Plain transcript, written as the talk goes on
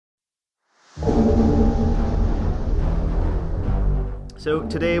So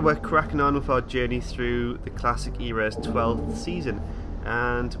today we're cracking on with our journey through the classic era's 12th season,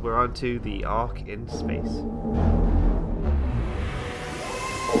 and we're on to the Ark in Space.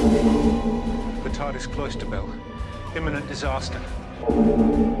 The TARDIS cloister bell. Imminent disaster.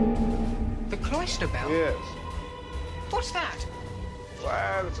 The cloister bell? Yes. What's that?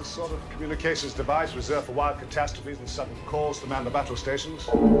 Well, it's a sort of communications device reserved for wild catastrophes and sudden calls to man the battle stations.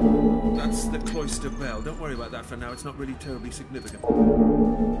 That's the cloister bell. Don't worry about that for now. It's not really terribly significant.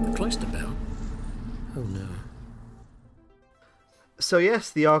 The cloister bell? Oh no. So yes,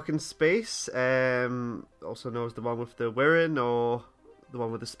 the Ark in Space, also known as the one with the Wirren, or the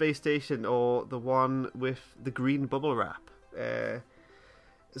one with the space station, or the one with the green bubble wrap. So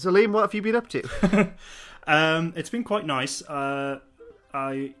Liam, what have you been up to? It's been quite nice.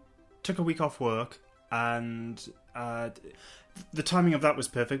 I took a week off work, and the timing of that was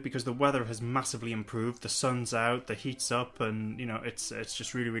perfect because the weather has massively improved. The sun's out, the heat's up, and it's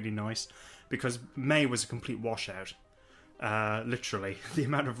just really, really nice. Because May was a complete washout, literally the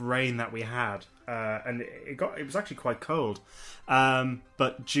amount of rain that we had, and it was actually quite cold.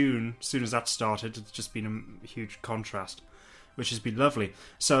 But June, as soon as that started, it's just been a huge contrast, which has been lovely.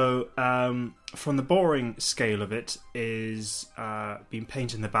 So, from the boring scale of it is being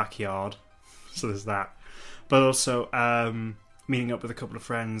painted in the backyard, so there's that. But also meeting up with a couple of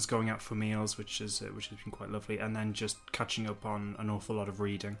friends, going out for meals, which has been quite lovely, and then just catching up on an awful lot of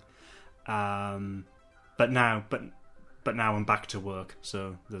reading. But now I'm back to work,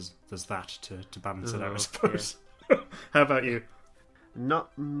 so there's that to balance it out, I suppose. Yeah. How about you?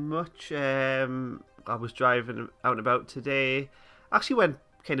 Not much. I was driving out and about today. Actually went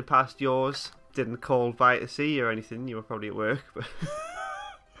kind of past yours. Didn't call by to see you or anything. You were probably at work. But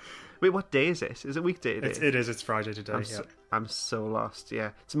wait, what day is it? Is it weekday today? It is. It's Friday today. I'm so lost.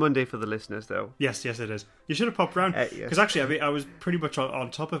 Yeah, it's Monday for the listeners, though. Yes, it is. You should have popped round because actually, I was pretty much on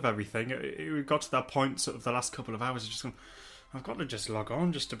top of everything. We got to that point, sort of the last couple of hours, just going, I've got to just log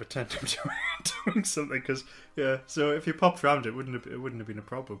on just to pretend I'm doing something. Because so if you popped round, it wouldn't have been a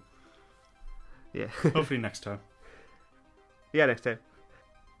problem. Yeah. Hopefully next time. Yeah, next time.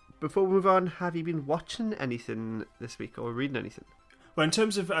 Before we move on, have you been watching anything this week or reading anything? Well, in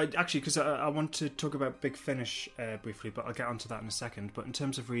terms of actually, because I want to talk about Big Finish briefly, but I'll get onto that in a second. But in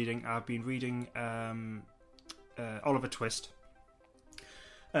terms of reading, I've been reading Oliver Twist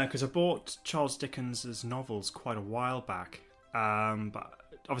because I bought Charles Dickens's novels quite a while back. But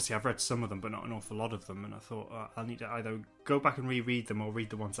obviously, I've read some of them, but not an awful lot of them. And I thought I'll need to either go back and reread them or read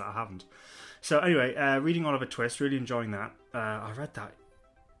the ones that I haven't. So anyway, reading Oliver Twist, really enjoying that. I read that,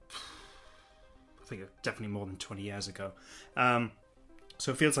 I think, definitely more than 20 years ago.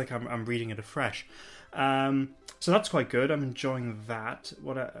 So it feels like I'm reading it afresh. So that's quite good. I'm enjoying that.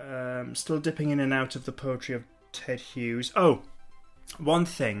 Still dipping in and out of the poetry of Ted Hughes. Oh, one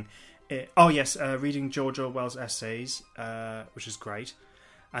thing. Reading George Orwell's essays, which is great.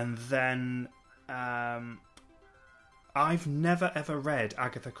 And then I've never ever read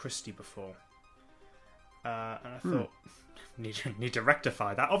Agatha Christie before. And I thought, need to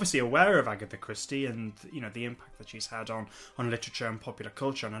rectify that. Obviously aware of Agatha Christie and the impact that she's had on literature and popular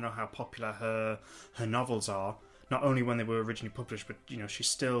culture, and I know how popular her novels are, not only when they were originally published, but she's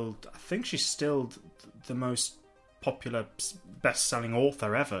still the most popular best-selling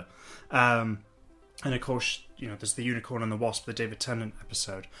author ever. And of course, there's The Unicorn and the Wasp, the David Tennant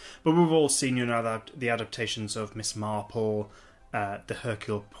episode. But we've all seen, the adaptations of Miss Marple, the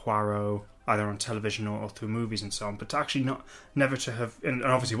Hercule Poirot, either on television or through movies and so on. But to actually never to have, and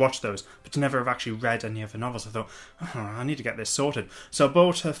obviously watch those, but to never have actually read any of her novels, I thought, I need to get this sorted. So I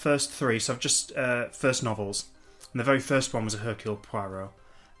bought her first three, so I've just, first novels. And the very first one was a Hercule Poirot.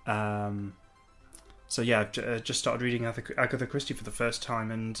 So yeah, I've just started reading Agatha Christie for the first time,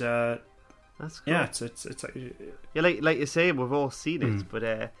 and that's cool. Yeah, it's like you say, we've all seen it, but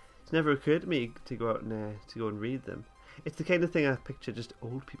it's never occurred to me to go out and read them. It's the kind of thing I picture just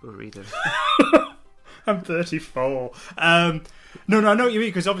old people reading. I'm 34. No, I know what you mean,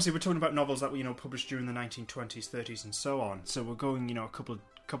 because obviously we're talking about novels that were published during the 1920s, 30s, and so on. So we're going a couple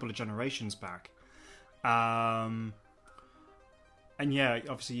of generations back. And yeah,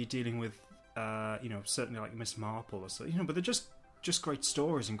 obviously you're dealing with certainly like Miss Marple or so, but they're just great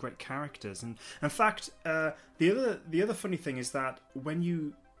stories and great characters. And in fact, the other funny thing is that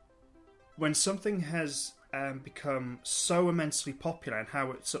when something has become so immensely popular and how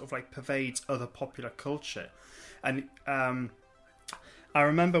it sort of like pervades other popular culture, and I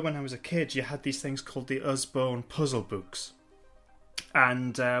remember when I was a kid, you had these things called the Usborne puzzle books,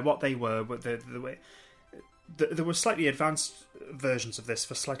 and what they were there were slightly advanced versions of this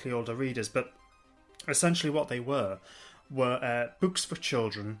for slightly older readers, but essentially what they were were books for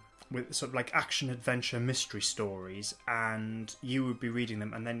children with sort of like action, adventure, mystery stories, and you would be reading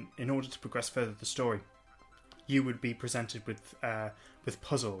them, and then in order to progress further the story, you would be presented with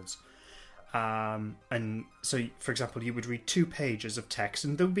puzzles. And so, for example, you would read 2 pages of text,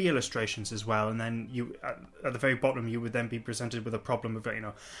 and there would be illustrations as well. And then you, at the very bottom, you would then be presented with a problem of,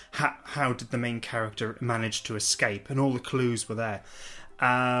 how did the main character manage to escape? And all the clues were there.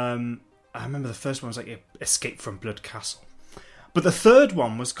 I remember the first one was like Escape from Blood Castle. But the third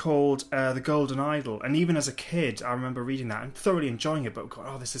one was called The Golden Idol. And even as a kid, I remember reading that and thoroughly enjoying it. But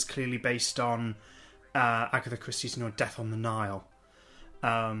going, this is clearly based on Agatha Christie's, Death on the Nile.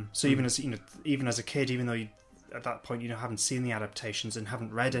 So even as a kid, even though you, at that point, haven't seen the adaptations and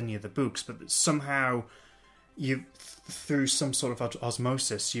haven't read any of the books, but somehow you, through some sort of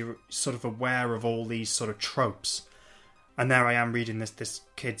osmosis, you're sort of aware of all these sort of tropes. And there I am reading this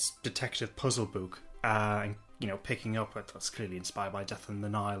kid's detective puzzle book, and picking up that's clearly inspired by Death on the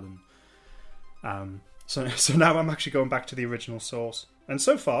Nile, and so now I'm actually going back to the original source, and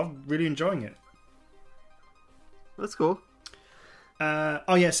so far really enjoying it. That's cool.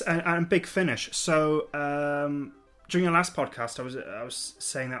 Yes, and Big Finish. So during the last podcast, I was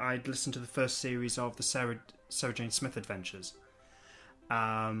saying that I'd listened to the first series of the Sarah Jane Smith Adventures.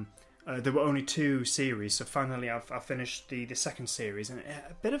 There were only 2 series, so finally I finished the second series, and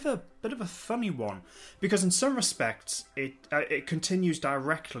a bit of a funny one, because in some respects it continues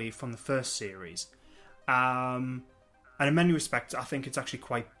directly from the first series, and in many respects I think it's actually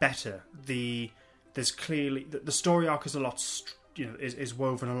quite better. There's clearly the story arc is a lot. Is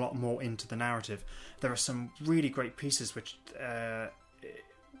woven a lot more into the narrative. There are some really great pieces which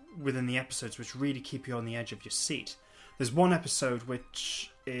within the episodes which really keep you on the edge of your seat. There's one episode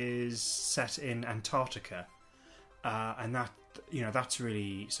which is set in Antarctica, and that's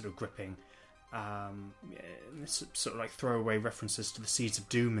really sort of gripping. There's sort of like throwaway references to the Seeds of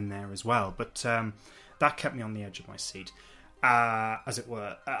Doom in there as well, but that kept me on the edge of my seat, as it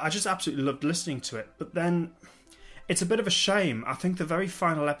were. I just absolutely loved listening to it, but then it's a bit of a shame. I think the very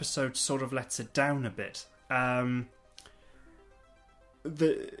final episode sort of lets it down a bit.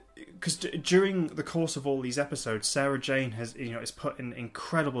 Because during the course of all these episodes, Sarah Jane is put in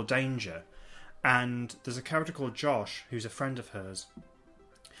incredible danger, and there's a character called Josh who's a friend of hers.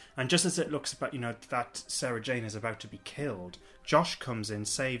 And just as it looks about that Sarah Jane is about to be killed, Josh comes in,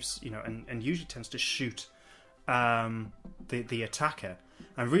 saves and usually tends to shoot the attacker.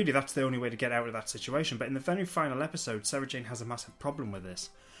 And really, that's the only way to get out of that situation. But in the very final episode, Sarah Jane has a massive problem with this,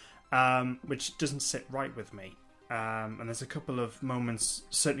 which doesn't sit right with me. And there's a couple of moments,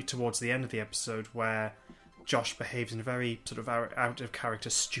 certainly towards the end of the episode, where Josh behaves in a very sort of out-of-character,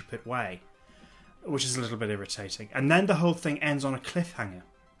 stupid way, which is a little bit irritating. And then the whole thing ends on a cliffhanger.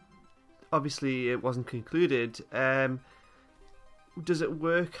 Obviously, it wasn't concluded. Does it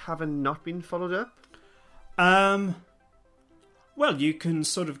work having not been followed up? Well, you can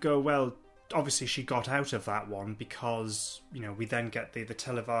sort of go, well, obviously she got out of that one because, we then get the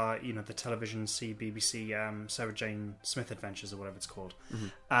television BBC Sarah Jane Smith Adventures or whatever it's called.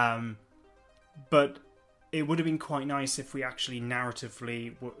 Mm-hmm. But it would have been quite nice if we actually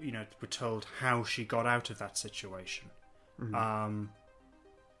narratively were told how she got out of that situation. Mm-hmm.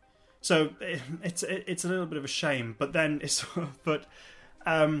 So it's a little bit of a shame, but then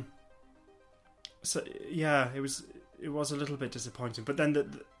so yeah, it was a little bit disappointing. But then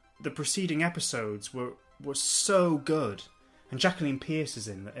the preceding episodes were so good, and Jacqueline Pearce is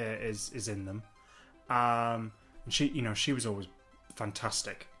in them. And she was always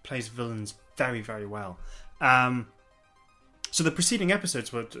fantastic. Plays villains very, very well. So the preceding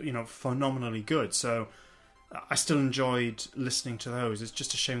episodes were phenomenally good. So I still enjoyed listening to those. It's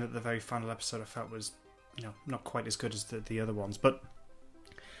just a shame that the very final episode I felt was not quite as good as the other ones, but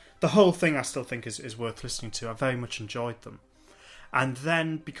the whole thing I still think is worth listening to. I very much enjoyed them. And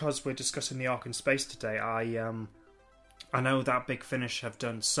then, because we're discussing the Ark in Space today, I know that Big Finish have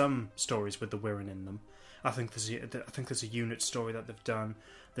done some stories with the Wirren in them. I think there's a unit story that they've done.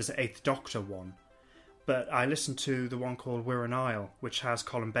 There's an 8th Doctor one. But I listened to the one called Wirren Isle, which has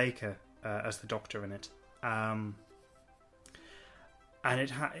Colin Baker as the Doctor in it. And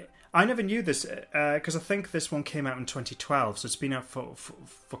I never knew this because I think this one came out in 2012, so it's been out for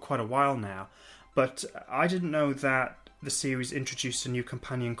quite a while now. But I didn't know that the series introduced a new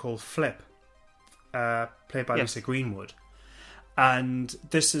companion called Flip, played by Lisa Greenwood, and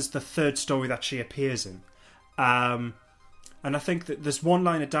this is the 3rd story that she appears in. And I think that there's one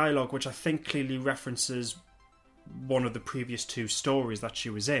line of dialogue which I think clearly references one of the previous 2 stories that she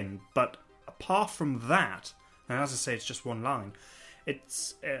was in, but apart from that, and as I say, it's just one line.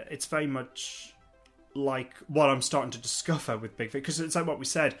 It's very much like what I'm starting to discover with Big Finish, because it's like what we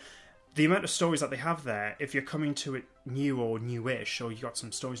said, the amount of stories that they have there, if you're coming to it new or newish, or you got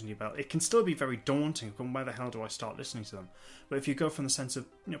some stories in your belt, it can still be very daunting. Where the hell do I start listening to them? But if you go from the sense of,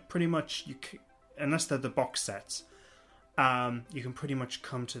 pretty much, unless they're the box sets, you can pretty much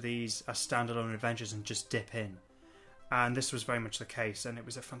come to these as standalone adventures and just dip in. And this was very much the case, and it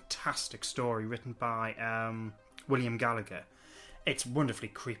was a fantastic story written by William Gallagher. It's wonderfully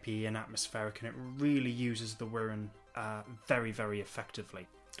creepy and atmospheric, and it really uses the Wirrn very, very effectively.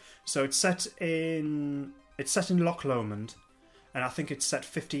 So it's set in Loch Lomond, and I think it's set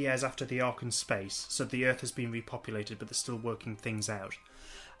 50 years after the Ark in space. So the Earth has been repopulated, but they're still working things out.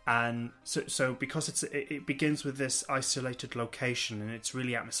 And so because it begins with this isolated location, and it's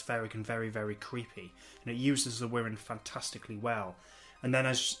really atmospheric and very, very creepy, and it uses the Wirrn fantastically well. And then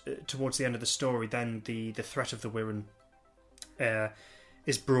as towards the end of the story, then the threat of the Wirrn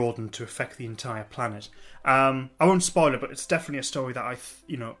is broadened to affect the entire planet. I won't spoil it, but it's definitely a story that I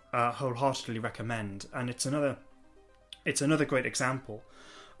wholeheartedly recommend, and it's another great example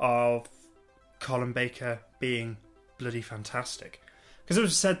of Colin Baker being bloody fantastic. Because it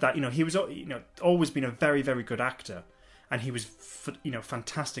was said that he was always been a very, very good actor, and he was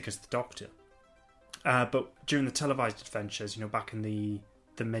fantastic as the Doctor. But during the televised adventures, back in the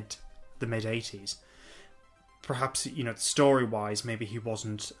mid '80s, perhaps story wise, maybe he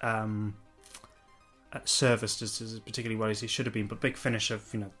wasn't serviced as particularly well as he should have been. But Big Finish have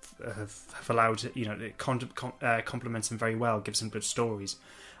allowed it complements him very well, gives him good stories,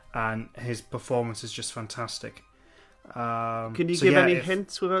 and his performance is just fantastic. Can you give any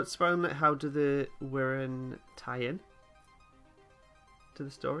hints without spoiling it? How do the Wirrn tie in to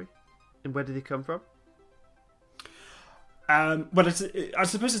the story, and where do they come from? Well, I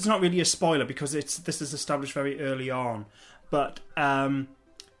suppose it's not really a spoiler because this is established very early on, but I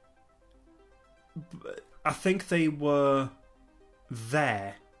think they were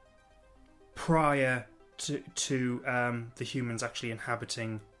there prior to the humans actually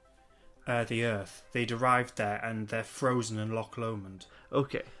inhabiting the Earth. They'd arrived there, and they're frozen in Loch Lomond.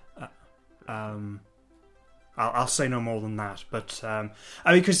 Okay. I'll say no more than that, but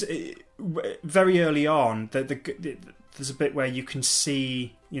because very early on, there's a bit where you can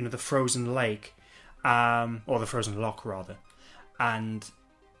see, the frozen lake, or the frozen loch rather, and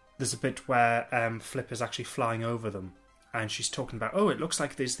there's a bit where Flip is actually flying over them, and she's talking about, it looks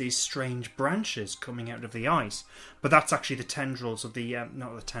like there's these strange branches coming out of the ice, but that's actually the tendrils of the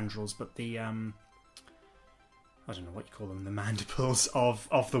not the tendrils, but the I don't know what you call them, the mandibles of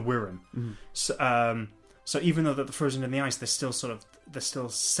the Wirrn. Mm-hmm. So even though they're frozen in the ice, they're still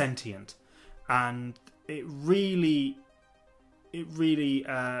sentient, and it really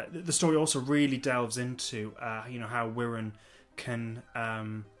the story also really delves into how Wirrn can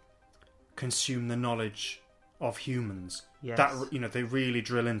consume the knowledge of humans. Yes. That they really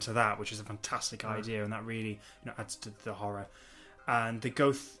drill into that, which is a fantastic idea, and that really adds to the horror. And they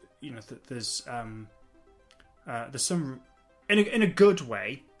go there's some in a good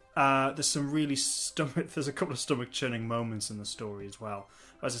way. There's some really there's a couple of stomach churning moments in the story as well.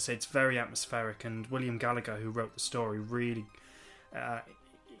 As I say, it's very atmospheric, and William Gallagher, who wrote the story, really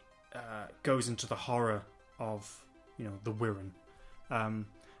goes into the horror of the Wirrn.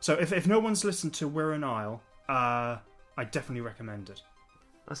 So if no one's listened to Wirrn Isle, I definitely recommend it.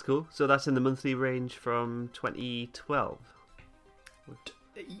 That's cool. So that's in the monthly range from 2012.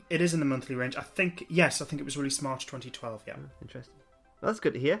 It is in the monthly range. I think it was released March 2012. Yeah, interesting. Well, that's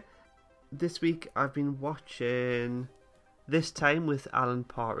good to hear. This week I've been watching This Time with Alan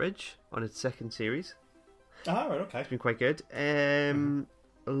Partridge on its second series. Oh, okay. It's been quite good.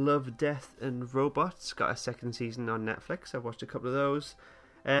 Love, Death and Robots got a second season on Netflix. I've watched a couple of those.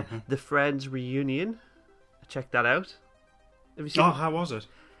 The Friends Reunion. Check that out. Have you seen it? How was it?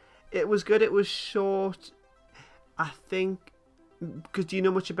 It was good. It was short. I think, because do you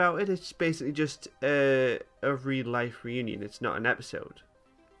know much about it? It's basically just a real life reunion. It's not an episode.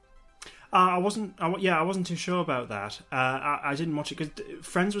 I wasn't too sure about that. I didn't watch it because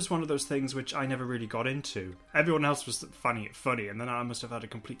Friends was one of those things which I never really got into. Everyone else was finding it funny, and then I must have had a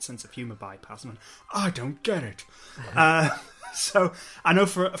complete sense of humour bypass. And I don't get it. So I know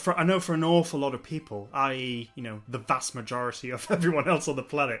for an awful lot of people, i.e., the vast majority of everyone else on the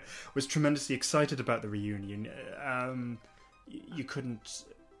planet, was tremendously excited about the reunion. You couldn't,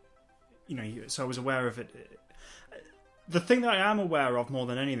 so I was aware of it. The thing that I am aware of more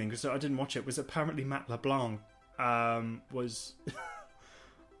than anything, because I didn't watch it, was apparently Matt LeBlanc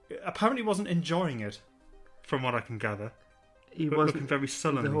apparently wasn't enjoying it, from what I can gather. He wasn't looking very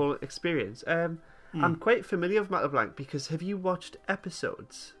sullen. The whole experience. I'm quite familiar with Matt LeBlanc because have you watched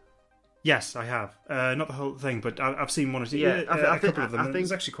episodes Yes, I have. Not the whole thing, but I've seen one or two. Yeah, a couple of them. I think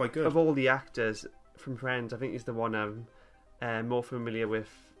it's actually quite good. Of all the actors from Friends, I think he's the one I'm more familiar with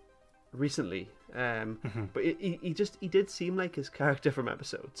recently. But he did seem like his character from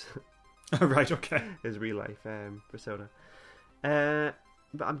episodes. Oh, right, okay. His real life persona.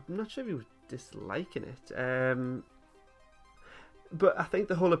 But I'm not sure if he was disliking it. But I think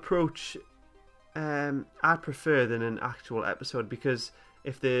the whole approach I prefer than an actual episode, because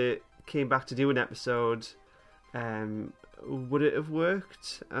if they came back to do an episode, would it have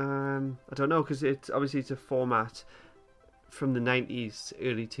worked? I don't know, because it's a format from the 90s,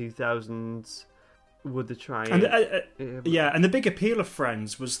 early 2000s. Would they try? And and the big appeal of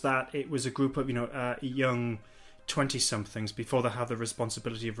Friends was that it was a group of young 20-somethings before they have the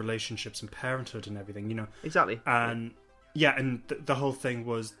responsibility of relationships and parenthood and everything. Exactly. And the whole thing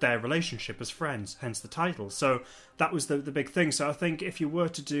was their relationship as friends, hence the title. So that was the big thing. So I think if you were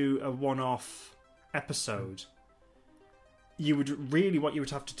to do a one-off episode, what you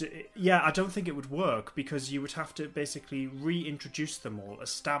would have to do... Yeah, I don't think it would work, because you would have to basically reintroduce them all,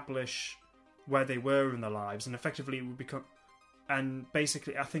 establish where they were in their lives, and effectively it would become... And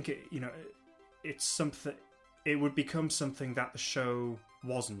basically, I think it's something... It would become something that the show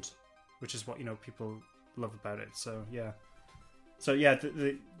wasn't, which is what, people love about it. So yeah,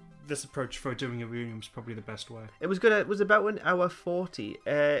 this approach for doing a reunion was probably the best way. It was good. It was about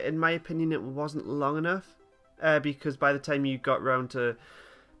 1:40. In my opinion, it wasn't long enough, because by the time you got round to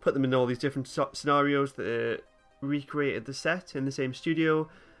put them in all these different scenarios that recreated the set in the same studio,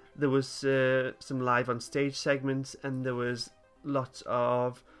 there was some live on stage segments, and there was lots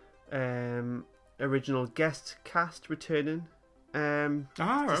of original guest cast returning. To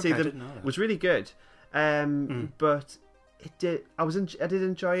see them. I didn't know that. It was really good. But it did. I did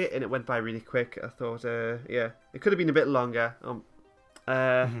enjoy it, and it went by really quick. I thought, it could have been a bit longer.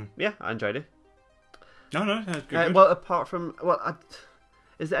 Yeah, I enjoyed it. No, good. Well, apart from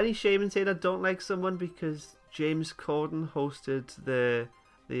is there any shame in saying I don't like someone because James Corden hosted the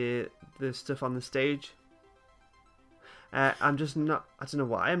stuff on the stage? I'm just not. I don't know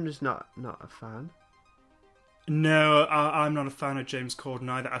why. I'm just not a fan. No, I'm not a fan of James Corden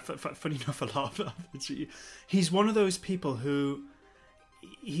either. Funny enough, a lot of he's one of those people who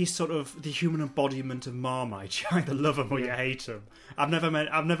he's sort of the human embodiment of Marmite. You either love him or you hate him. I've never met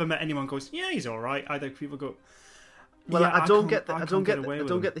anyone who goes, yeah, he's all right. Either people go, well, yeah, I don't get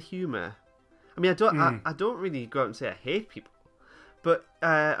the humour. I mean, I don't really go out and say I hate people, but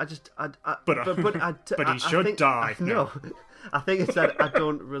but he should die. No, I think it's that I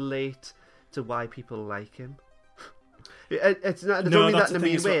don't relate to why people like him. It's not. I don't mean that in a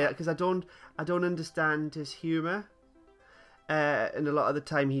mean way, because I don't understand his humour, and a lot of the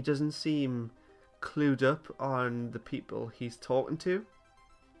time he doesn't seem clued up on the people he's talking to.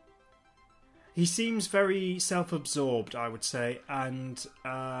 He seems very self-absorbed, I would say, and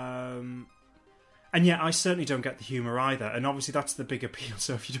yeah, I certainly don't get the humour either. And obviously, that's the big appeal.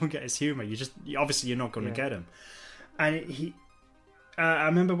 So if you don't get his humour, you're not going to get him. And I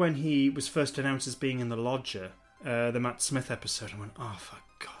remember when he was first announced as being in The Lodger, the Matt Smith episode, I went, oh, for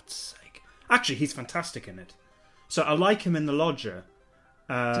God's sake. Actually, he's fantastic in it. So I like him in The Lodger.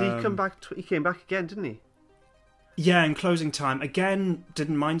 Did he come back? He came back again, didn't he? Yeah, in Closing Time. Again,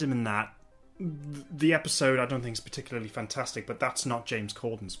 didn't mind him in that. The episode, I don't think is particularly fantastic, but that's not James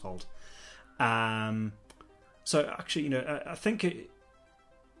Corden's fault. So actually, I think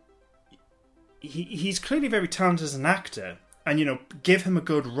he's clearly very talented as an actor, and give him a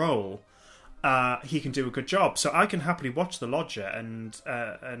good role, he can do a good job. So I can happily watch The Lodger, and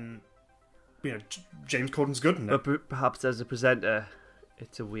James Corden's good in it. But perhaps as a presenter,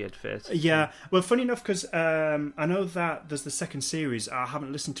 it's a weird fit. Yeah. Well, funny enough, because I know that there's the second series. I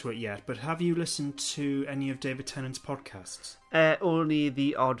haven't listened to it yet, but have you listened to any of David Tennant's podcasts? Only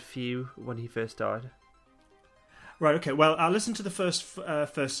the odd few when he first started. Right. Okay. Well, I listened to the first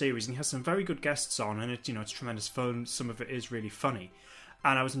series, and he has some very good guests on, and it's tremendous fun. Some of it is really funny,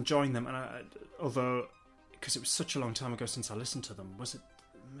 and I was enjoying them. And although because it was such a long time ago since I listened to them, was it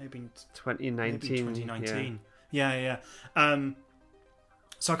maybe 2019? Maybe 2019. Yeah.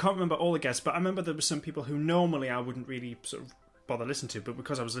 So I can't remember all the guests, but I remember there were some people who normally I wouldn't really sort of bother listening to, but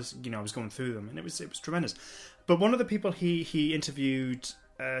because I was listening, I was going through them, and it was tremendous. But one of the people he interviewed,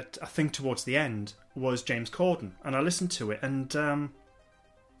 I think towards the end, was James Corden, and I listened to it, and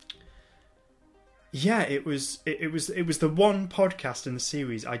it was the one podcast in the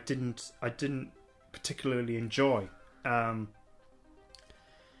series I didn't particularly enjoy.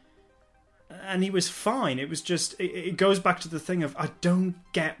 And he was fine. It was just... It goes back to the thing of, I don't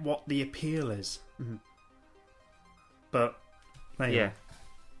get what the appeal is. Mm-hmm. But, there you go.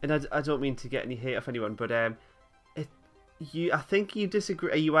 and I don't mean to get any hate off anyone, but I think you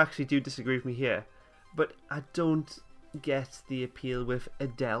disagree. You actually do disagree with me here, but I don't get the appeal with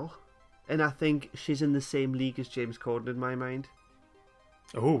Adele, and I think she's in the same league as James Corden in my mind.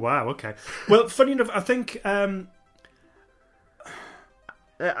 Oh wow, okay. Well, funny enough, I think.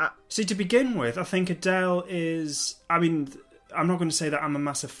 See, to begin with, I think Adele is. I mean, I'm not going to say that I'm a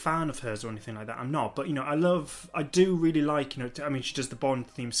massive fan of hers or anything like that. I'm not, but I do really like. I mean, she does the Bond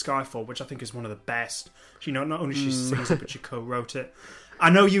theme Skyfall, which I think is one of the best. Not only she sings it, but she co-wrote it. I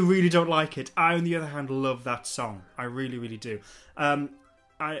know you really don't like it. I, on the other hand, love that song. I really, really do.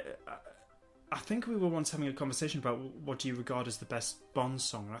 I think we were once having a conversation about what do you regard as the best Bond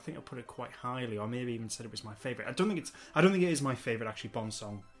song, and I think I put it quite highly, or maybe even said it was my favourite. I don't think it is my favourite actually Bond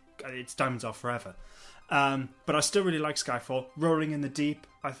song. It's Diamonds Are Forever, but I still really like Skyfall. Rolling in the Deep,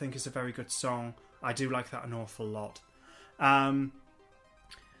 I think, is a very good song. I do like that an awful lot.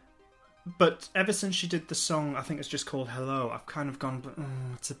 But ever since she did the song, I think it's just called Hello, I've kind of gone.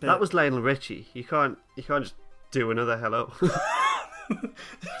 It's a bit. That was Lionel Richie. You can't just do another Hello.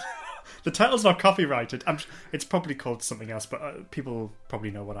 The title's not copyrighted. It's probably called something else, but people probably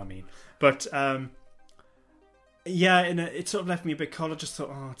know what I mean. But yeah, it sort of left me a bit cold. I just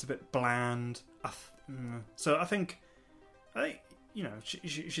thought, it's a bit bland. So I think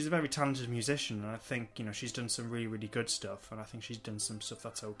she's a very talented musician, and I think she's done some really, really good stuff, and I think she's done some stuff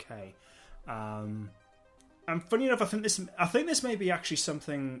that's okay. And funny enough, I think this may be actually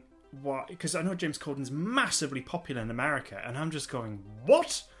something. Why? Because I know James Corden's massively popular in America, and I'm just going,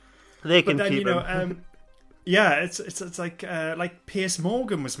 what? They can keep him. Yeah, it's like Piers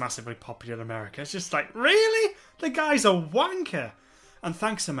Morgan was massively popular in America. It's just like, really? The guy's a wanker. And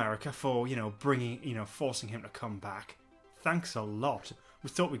thanks, America, for forcing him to come back. Thanks a lot. We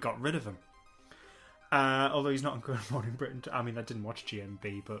thought we got rid of him. Although he's not on Good Morning Britain. I mean, I didn't watch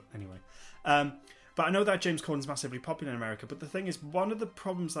GMB, but anyway. But I know that James Corden's massively popular in America. But the thing is, one of the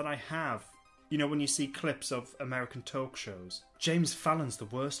problems that I have, when you see clips of American talk shows, James Fallon's the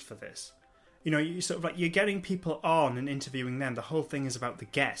worst for this. You sort of like, you're getting people on and interviewing them. The whole thing is about the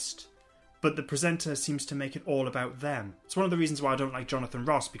guest, but the presenter seems to make it all about them. It's one of the reasons why I don't like Jonathan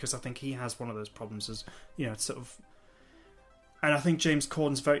Ross, because I think he has one of those problems as, it's sort of... And I think James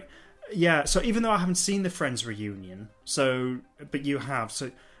Corden's very... Yeah, so even though I haven't seen the Friends reunion, but you have,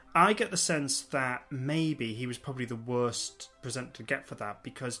 so I get the sense that maybe he was probably the worst presenter to get for that,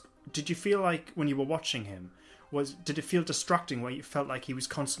 because did you feel like, when you were watching him, did it feel distracting where you felt like he was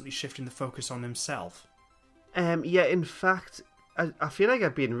constantly shifting the focus on himself? Yeah, in fact, I feel like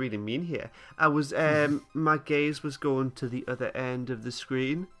I've been really mean here. I was my gaze was going to the other end of the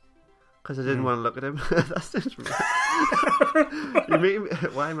screen because I didn't want to look at him. That sounds mean.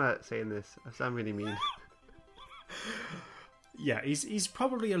 Why am I saying this? I sound really mean. Yeah, he's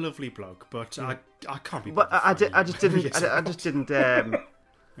probably a lovely bloke, but I can't be. But I just didn't. Yeah.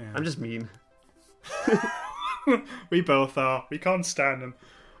 I'm just mean. We both are. We can't stand him.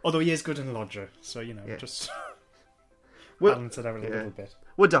 Although he is good in Lodger, so just balance it out a little bit.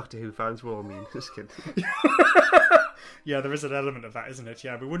 We're Doctor Who fans. We're all mean. Just kidding. Yeah, there is an element of that, isn't it?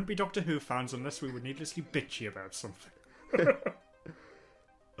 Yeah, we wouldn't be Doctor Who fans unless we were needlessly bitchy about something.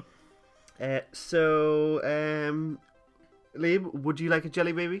 Liam, would you like a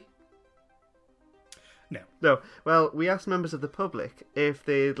jelly baby? No. No. Well, we asked members of the public if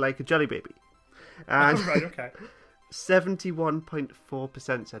they'd like a jelly baby. And right, okay.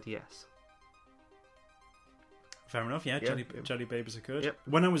 71.4% said yes. Fair enough, yeah. Jelly babies are good. Yep.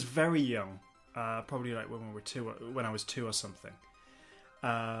 When I was very young, probably like when I was 2 or something,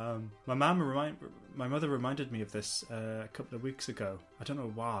 my mother reminded me of this a couple of weeks ago. I don't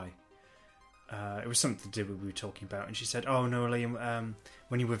know why. It was something to do with what we were talking about, and she said, "Oh no, Liam,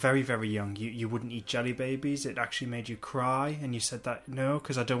 when you were very, very young, you wouldn't eat jelly babies. It actually made you cry, and you said that no,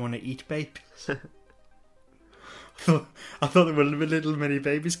 because I don't want to eat babies." I thought they were little mini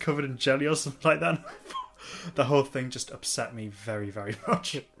babies covered in jelly or something like that. The whole thing just upset me very, very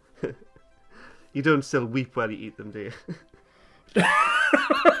much. You don't still weep while you eat them, do you?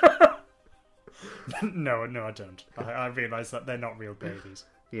 No, I don't. I realise that they're not real babies.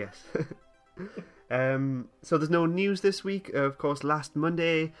 Yes. So there's no news this week. Of course, last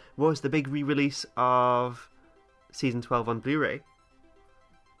Monday was the big re-release of Season 12 on Blu-ray.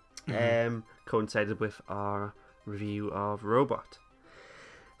 Coincided with our review of Robot.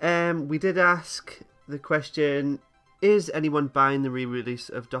 We did ask the question, is anyone buying the re-release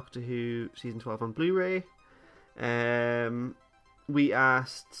of Doctor Who Season 12 on Blu-ray? We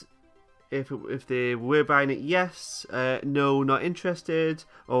asked if they were buying it, yes, no, not interested,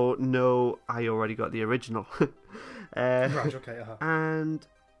 or no, I already got the original. Right, okay. And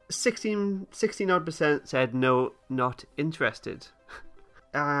 16 odd% said no, not interested.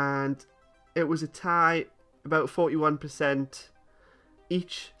 And it was a tie, about 41%.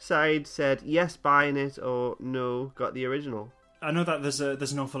 Each side said yes, buying it, or no, got the original. I know that there's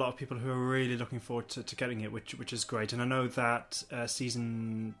an awful lot of people who are really looking forward to getting it, which is great. And I know that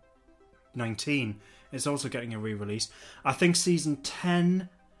season 19 is also getting a re-release. I think season 10,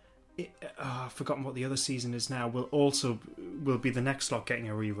 I've forgotten what the other season is now, will be the next lot getting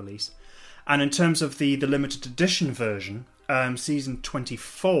a re-release. And in terms of the limited edition version, season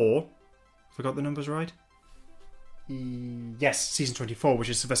 24, forgot the numbers right? Yes, season 24, which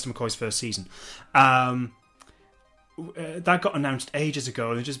is Sylvester McCoy's first season. That got announced ages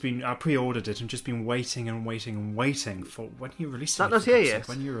ago, and I pre-ordered it and just been waiting for when you release it. Not here yet.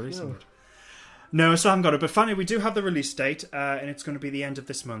 When you're releasing it. No, I still haven't got it. But finally, we do have the release date, and it's going to be the end of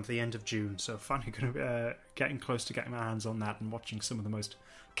this month, the end of June. So finally, going to be getting close to getting my hands on that and watching some of the most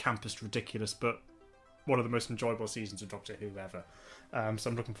campus, ridiculous, but one of the most enjoyable seasons of Doctor Who ever. So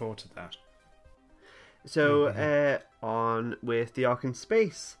I'm looking forward to that. So, on with the Ark in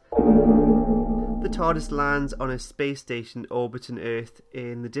Space. The TARDIS lands on a space station orbiting Earth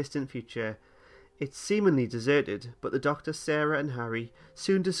in the distant future. It's seemingly deserted, but the Doctor, Sarah and Harry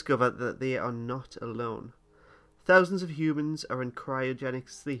soon discover that they are not alone. Thousands of humans are in cryogenic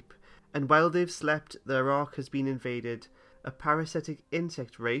sleep, and while they've slept, their Ark has been invaded. A parasitic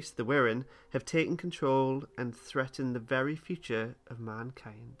insect race, the Wirren, have taken control and threaten the very future of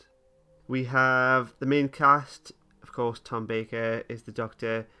mankind. We have the main cast, of course. Tom Baker is the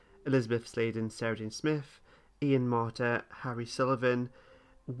Doctor, Elizabeth Sladen, Sarah Jane Smith, Ian Marter, Harry Sullivan,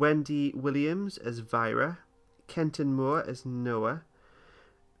 Wendy Williams as Vira, Kenton Moore as Noah,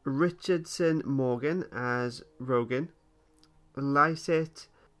 Richardson Morgan as Rogan, Lysett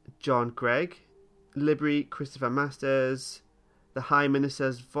John Gregg, Libri Christopher Masters, the High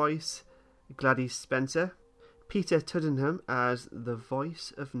Minister's voice Gladys Spencer, Peter Tuddenham as the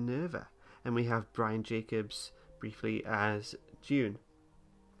voice of Nerva, and we have Brian Jacobs briefly as June.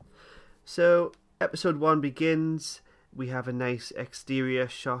 So, episode 1 begins. We have a nice exterior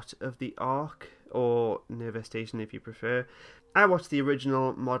shot of the Ark, or Nerva Station if you prefer. I watched the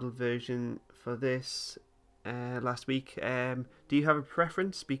original model version for this last week. Do you have a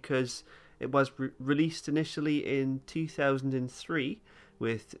preference? Because it was released initially in 2003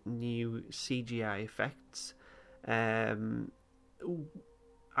 with new CGI effects. I'm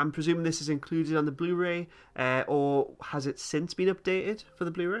presuming this is included on the Blu-ray, or has it since been updated for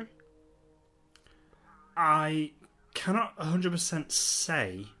the Blu-ray? I cannot 100%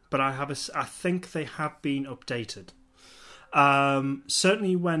 say, but I think they have been updated.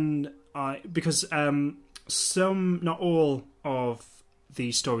 Certainly because some, not all of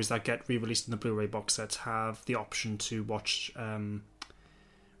the stories that get re-released in the Blu-ray box sets have the option to watch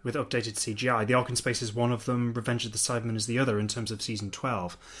with updated CGI. The Ark in Space is one of them, Revenge of the Cybermen is the other in terms of season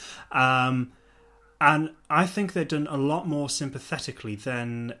 12. And I think they're done a lot more sympathetically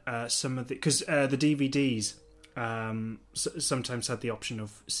than some of the... Because the DVDs sometimes had the option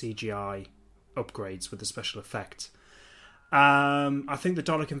of CGI upgrades with the special effects. I think the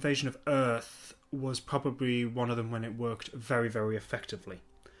Dalek Invasion of Earth was probably one of them when it worked very, very effectively.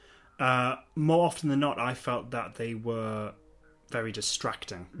 More often than not, I felt that they were very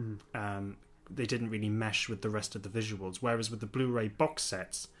distracting. They didn't really mesh with the rest of the visuals. Whereas with the Blu-ray box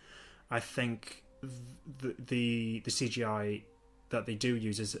sets, I think the CGI that they do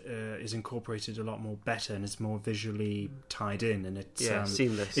use is incorporated a lot more better and it's more visually tied in, and it's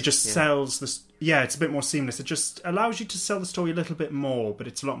seamless. It just sells this. Yeah, it's a bit more seamless. It just allows you to sell the story a little bit more, but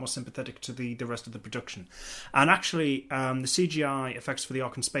it's a lot more sympathetic to the rest of the production. And actually, the CGI effects for the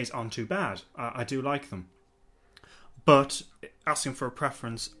Ark in Space aren't too bad. I do like them. But asking for a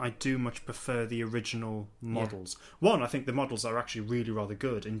preference, I do much prefer the original models. One, I think the models are actually really rather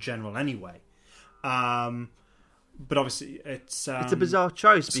good in general anyway. But obviously, it's a bizarre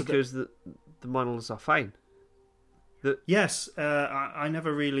choice because the models are fine. Yes, I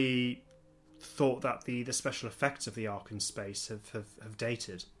never really thought that the special effects of the Ark in Space have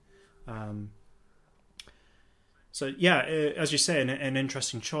dated. So yeah, as you say, an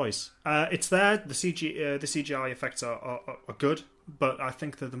interesting choice. It's there. The CGI effects are good, but I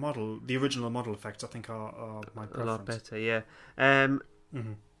think that the original model effects, I think are my preference. A lot better, yeah.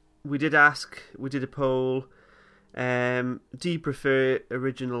 We did a poll. Do you prefer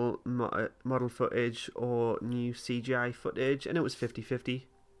original model footage or new CGI footage? And it was 50-50.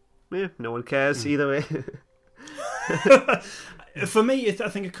 Yeah, no one cares either way. For me, I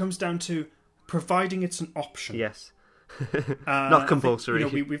think it comes down to providing it's an option. Yes. Not compulsory.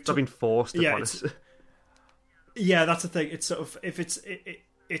 We've not been forced upon us. Yeah, that's the thing. It's sort of if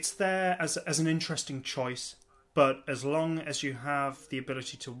it's there as an interesting choice, but as long as you have the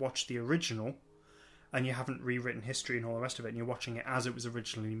ability to watch the original and you haven't rewritten history and all the rest of it, and you're watching it as it was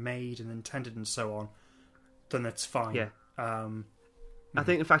originally made and intended and so on, then that's fine. Yeah. I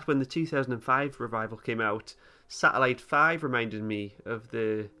think, in fact, when the 2005 revival came out, Satellite 5 reminded me of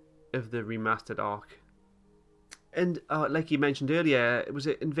the remastered Ark. And like you mentioned earlier, was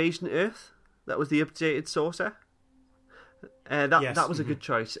it Invasion Earth? That was the updated saucer? Yes. That was a good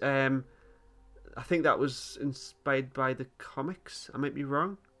choice. I think that was inspired by the comics. I might be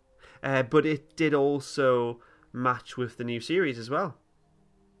wrong. But it did also match with the new series as well.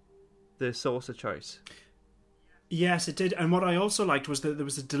 The saucer choice. Yes, it did. And what I also liked was that there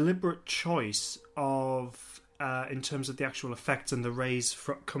was a deliberate choice of, in terms of the actual effects and the rays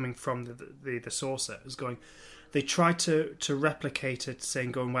coming from the saucer. They tried to replicate it,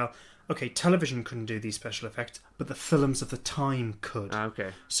 going, well, okay, television couldn't do these special effects, but the films of the time could.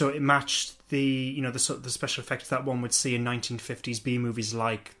 Okay. So it matched the special effects that one would see in 1950s B movies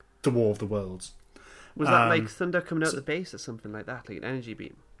like The War of the Worlds. Was that like thunder coming out the base or something like that, like an energy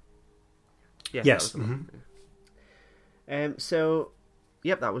beam? Yeah, yes. That was the one.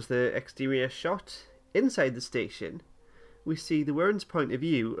 That was the exterior shot. Inside the station, we see the Warren's point of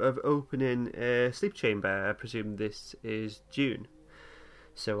view of opening a sleep chamber. I presume this is June.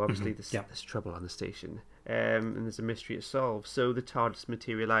 So obviously there's trouble on the station. And there's a mystery to solve. So the TARDIS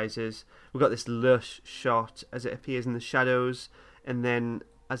materialises. We've got this lush shot as it appears in the shadows, and then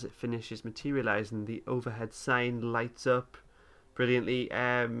as it finishes materialising, the overhead sign lights up brilliantly.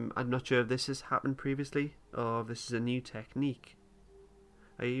 I'm not sure if this has happened previously or if this is a new technique.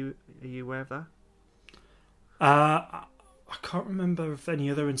 Are you aware of that? I can't remember of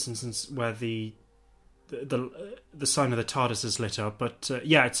any other instances where the sign of the TARDIS is lit up, but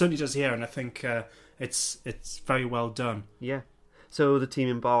it certainly does here, and I think it's very well done. Yeah. So the team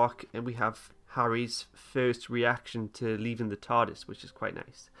embark, and we have Harry's first reaction to leaving the TARDIS, which is quite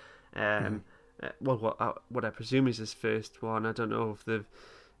nice. What I presume is his first one. I don't know if the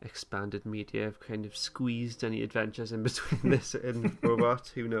expanded media have kind of squeezed any adventures in between this and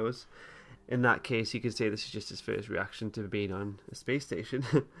Robot. Who knows? In that case, you could say this is just his first reaction to being on a space station.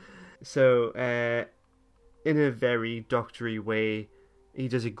 So, in a very doctory way, he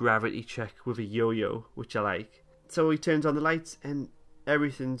does a gravity check with a yo-yo, which I like. So he turns on the lights, and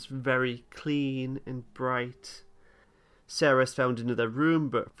everything's very clean and bright. Sarah's found another room,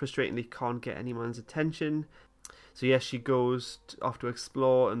 but frustratingly can't get anyone's attention. So yes, she goes off to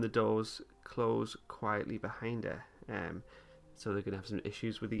explore, and the doors close quietly behind her. So they're going to have some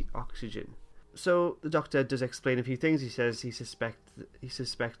issues with the oxygen. So the Doctor does explain a few things. He says he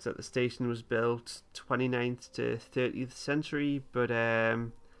suspects that the station was built 29th to 30th century, but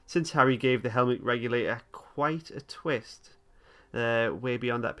since Harry gave the helmet regulator quite a twist, way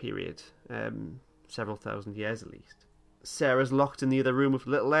beyond that period, several thousand years at least. Sarah's locked in the other room with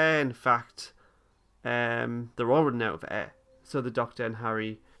little air. In fact, they're all running out of air. So the Doctor and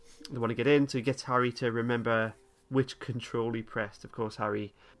Harry, they want to get in, so he gets Harry to remember which control he pressed. Of course,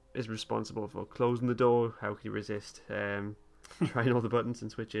 Harry is responsible for closing the door. How could he resist trying all the buttons and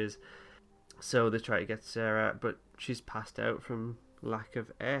switches? So they try to get Sarah, but she's passed out from lack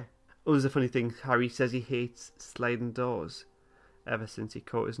of air. Oh, there's a funny thing. Harry says he hates sliding doors ever since he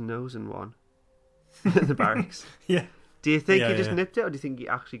caught his nose in one in the barracks. Yeah. Do you think he just nipped it, or do you think he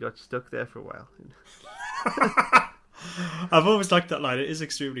actually got stuck there for a while? I've always liked that line. It is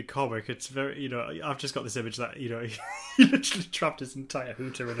extremely comic. It's very, I've just got this image that, he literally trapped his entire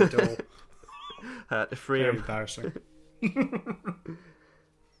hooter in a door. To free very him. Embarrassing.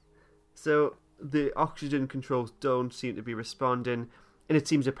 So the oxygen controls don't seem to be responding, and it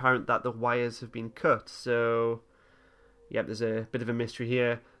seems apparent that the wires have been cut. So, there's a bit of a mystery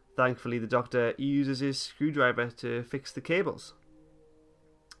here. Thankfully, the Doctor uses his screwdriver to fix the cables.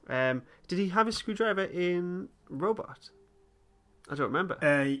 Did he have his screwdriver in Robot? I don't remember.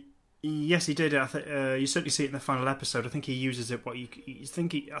 Yes, he did. You certainly see it in the final episode. I think he uses it.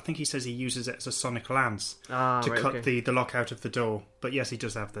 I think he says he uses it as a sonic lance to cut the lock out of the door. But yes, he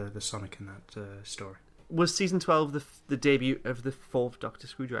does have the sonic in that story. Was season 12 the debut of the fourth Doctor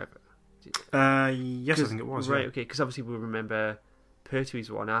screwdriver? Yes, I think it was. Right. Yeah. Okay. Because obviously we remember Pertwee's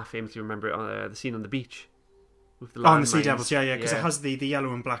one. I famously remember it on the scene on the beach. With the on the Sea Devils, yeah, because it has the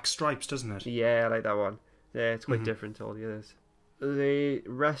yellow and black stripes, doesn't it? Yeah, I like that one. Yeah, it's quite different to all the others. They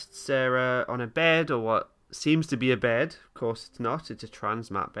rest Sarah on a bed, or what seems to be a bed. Of course, it's not. It's a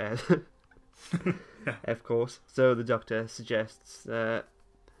transmat bed. Yeah. Of course. So the Doctor suggests that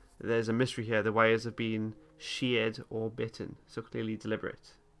there's a mystery here. The wires have been sheared or bitten, so clearly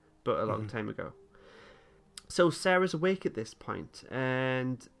deliberate, but a long time ago. So Sarah's awake at this point,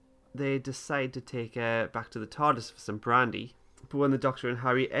 and they decide to take her back to the TARDIS for some brandy. But when the Doctor and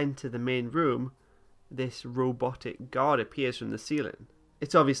Harry enter the main room, this robotic guard appears from the ceiling.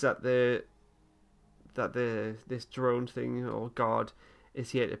 It's obvious that this drone thing or guard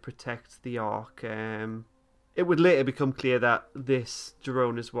is here to protect the Ark. It would later become clear that this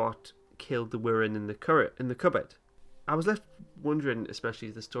drone is what killed the Wirrn in the cupboard. I was left wondering, especially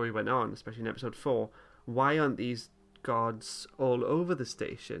as the story went on, especially in episode 4, why aren't these guards all over the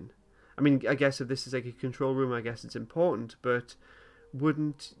station? I mean, I guess if this is like a control room, I guess it's important, but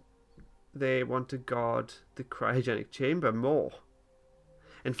wouldn't they want to guard the cryogenic chamber more?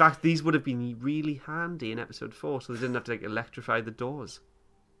 In fact, these would have been really handy in episode 4, so they didn't have to electrify the doors.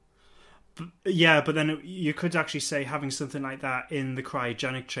 Yeah, but then you could actually say having something like that in the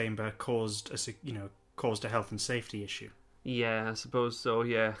cryogenic chamber caused a health and safety issue. Yeah, I suppose so.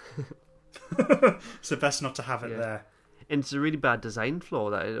 Yeah. So best not to have it there. And it's a really bad design flaw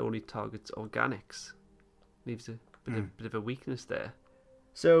that it only targets organics. Leaves a bit of a weakness there.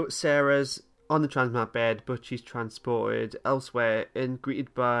 So Sarah's on the transmat bed, but she's transported elsewhere and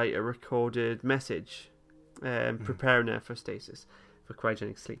greeted by a recorded message preparing her for stasis, for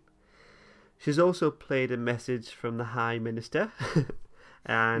cryogenic sleep. She's also played a message from the High Minister,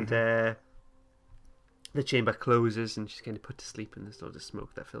 and the chamber closes and she's kind of put to sleep, and there's loads of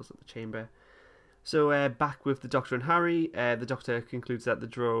smoke that fills up the chamber. So back with the Doctor and Harry, the Doctor concludes that the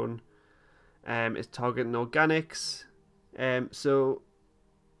drone is targeting organics. So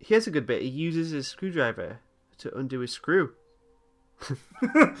here's a good bit. He uses his screwdriver to undo his screw.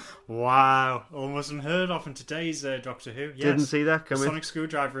 Wow, almost unheard of in today's Doctor Who. Yes, didn't see that coming. The sonic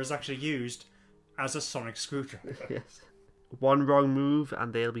screwdriver is actually used as a sonic screwdriver. Yes. One wrong move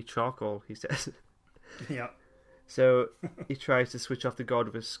and they'll be charcoal, he says. Yeah. So he tries to switch off the guard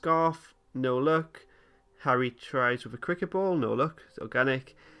with his scarf. No luck. Harry tries with a cricket ball. No luck. It's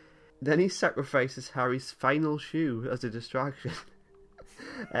organic. Then he sacrifices Harry's final shoe as a distraction.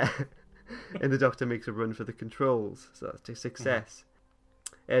 And the Doctor makes a run for the controls. So that's a success.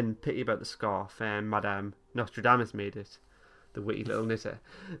 And pity about the scarf. Madame Nostradamus made it. The witty little knitter.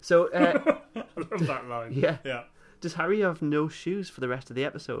 So I love that line. Yeah. Does Harry have no shoes for the rest of the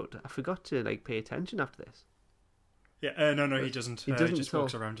episode? I forgot to pay attention after this. Yeah, no, he doesn't. He just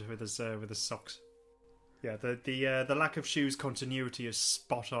walks at all. around with his socks. Yeah, the lack of shoes continuity is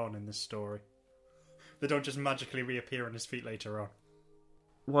spot on in this story. They don't just magically reappear on his feet later on.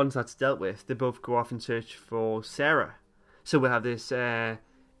 Once that's dealt with, they both go off and search for Sarah. So we'll have this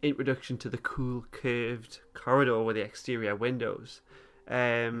introduction to the cool curved corridor with the exterior windows.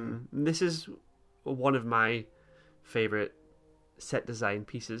 This is one of my favourite set design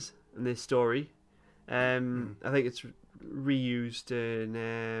pieces in this story. I think it's reused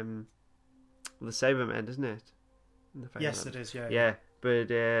in the Cybermen, isn't it? Yes, it is. Yeah,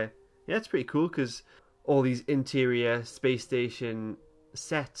 but it's pretty cool because all these interior space station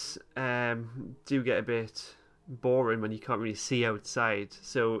sets do get a bit boring when you can't really see outside.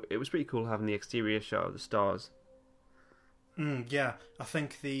 So it was pretty cool having the exterior shot of the stars. Yeah, I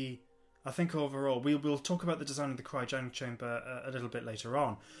think overall we'll talk about the design of the cryogenic chamber a little bit later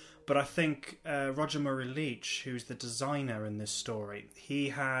on. But I think Roger Murray Leach, who's the designer in this story, he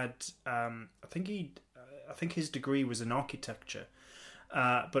had I think his degree was in architecture,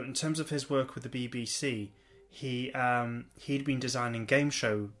 but in terms of his work with the BBC, he'd been designing game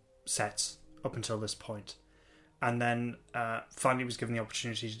show sets up until this point, and then finally was given the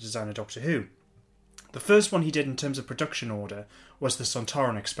opportunity to design a Doctor Who. The first one he did in terms of production order was the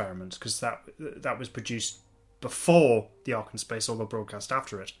Sontaran experiment, because that was produced before the Ark in Space, although broadcast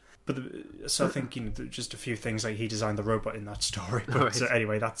after it. But so I think just a few things, like he designed the robot in that story. But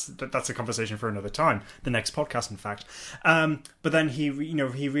anyway, that's a conversation for another time. The next podcast, in fact. But then he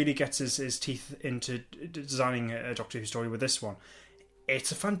really gets his teeth into designing a Doctor Who story with this one.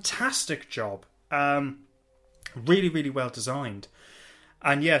 It's a fantastic job. Really, really well designed.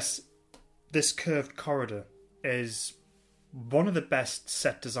 And yes, this curved corridor is one of the best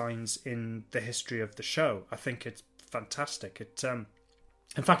set designs in the history of the show. I think it's fantastic.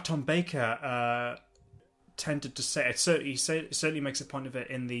 In fact, Tom Baker tended to say he certainly makes a point of it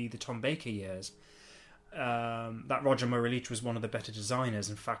in the Tom Baker years. That Roger Murray Leach was one of the better designers.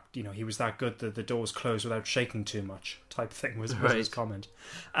 In fact, he was that good that the doors closed without shaking too much, type thing was his comment.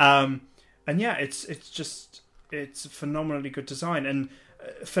 And yeah, it's a phenomenally good design. And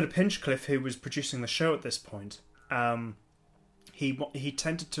Philip Hinchcliffe, who was producing the show at this point, he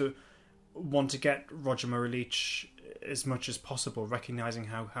tended to want to get Roger Murray Leach as much as possible, recognising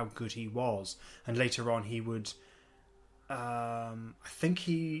how good he was. And later on, he would. I think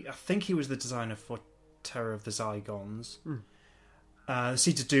he was the designer for Terror of the Zygons, The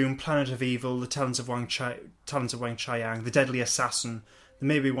Seed of Doom, Planet of Evil, The Talons of Wang Chiang, The Deadly Assassin. There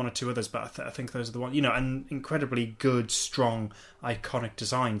may be one or two others, but I think those are the ones. You know, and incredibly good, strong, iconic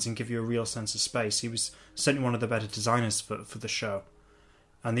designs and give you a real sense of space. He was certainly one of the better designers for the show.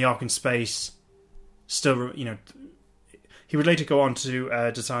 And the Ark in Space still, you know, he would later go on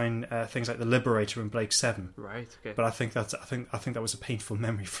to design things like the Liberator and Blake 7. Right. Okay. But I think that was a painful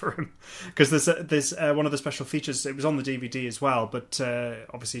memory for him, because there's one of the special features. It was on the DVD as well, but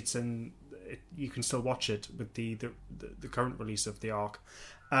obviously you can still watch it with the current release of the Ark.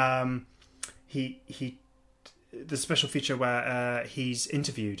 The special feature where he's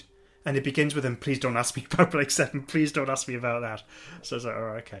interviewed, and it begins with him, "Please don't ask me about Blake 7. Please don't ask me about that." So it's like, all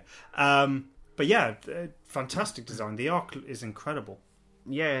right, okay. But yeah, fantastic design. The Ark is incredible.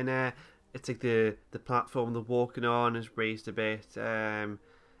 Yeah, and it's like the platform they're walking on is raised a bit.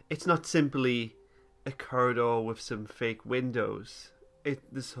 It's not simply a corridor with some fake windows.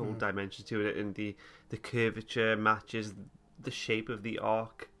 This whole dimension to it, and the curvature matches the shape of the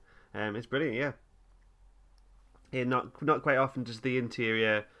Ark. It's brilliant, yeah. And not quite often does the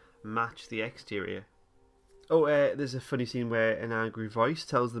interior match the exterior. Oh, there's a funny scene where an angry voice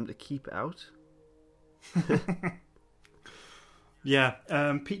tells them to keep out. Yeah,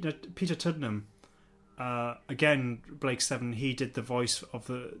 Peter Tuddenham. Again, Blake 7. He did the voice of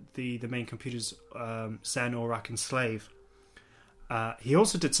the main computers, Sen, Orak, and Slave. He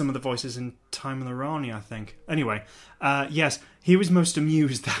also did some of the voices in Time of the Rani, I think. Anyway, yes, he was most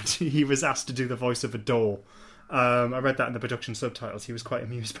amused that he was asked to do the voice of a door. I read that in the production subtitles. He was quite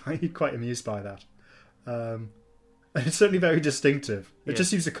amused by that. And it's certainly very distinctive. It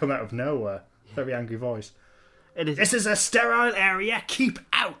just seems to come out of nowhere. Very angry voice. This is a sterile area. Keep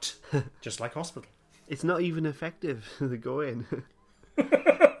out. Just like hospital. It's not even effective. They go in.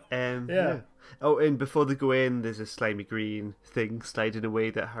 Yeah. Oh, and before they go in, there's a slimy green thing sliding away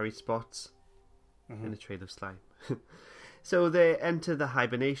that Harry spots in a trail of slime. So they enter the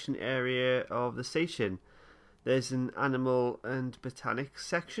hibernation area of the station. There's an animal and botanics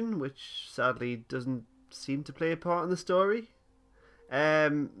section, which sadly doesn't seem to play a part in the story.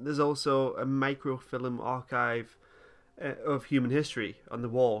 There's also a microfilm archive of human history on the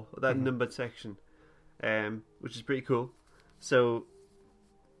wall, that numbered section, which is pretty cool. So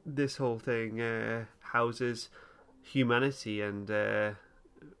this whole thing houses humanity and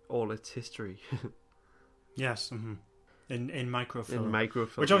all its history. Yes, in microfilm. In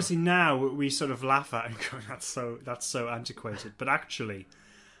microfilm, which obviously now we sort of laugh at and go, that's so antiquated. But actually,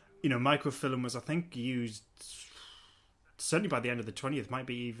 you know, microfilm was, I think, used certainly by the end of the 20th, might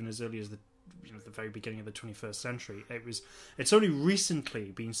be even as early as the very beginning of the 21st century. It's only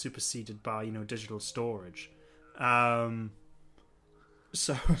recently been superseded by, you know, digital storage.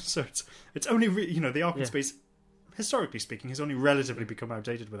 So it's only the Ark in Space, historically speaking, has only relatively become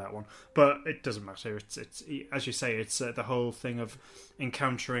outdated with that one. But it doesn't matter. It's as you say, it's the whole thing of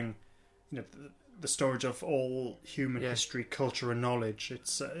encountering, you know, the storage of all human history, culture, and knowledge. It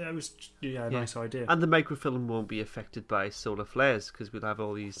was a nice idea. And the microfilm won't be affected by solar flares because we'll have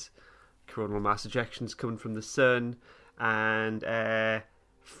all these coronal mass ejections coming from the sun and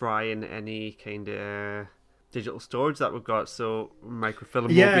frying any kind of digital storage that we've got. So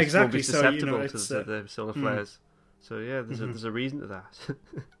microfilm won't be susceptible to the solar flares. So yeah, there's a reason to that.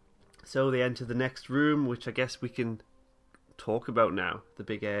 So they enter the next room, which I guess we can talk about now. The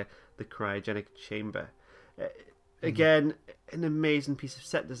big the cryogenic chamber. Again, an amazing piece of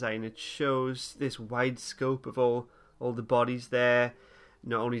set design. It shows this wide scope of all the bodies there.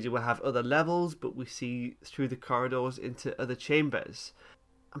 Not only do we have other levels, but we see through the corridors into other chambers.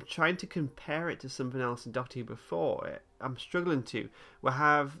 I'm trying to compare it to something else in Doctor Who before. I'm struggling to. We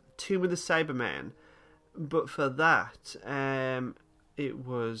have Tomb of the Cybermen, but for that, it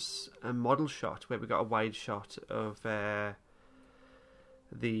was a model shot where we got a wide shot of the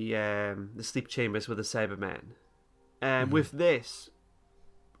sleep chambers with the Cybermen. With this,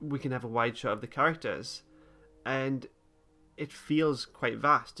 we can have a wide shot of the characters, and it feels quite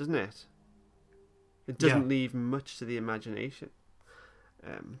vast, doesn't it? It doesn't leave much to the imagination.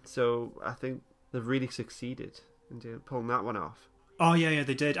 So I think they've really succeeded in pulling that one off. Oh yeah,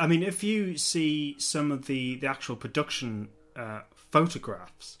 they did. I mean, if you see some of the actual production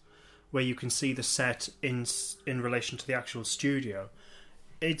photographs, where you can see the set in relation to the actual studio,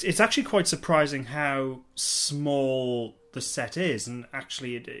 it's actually quite surprising how small the set is, and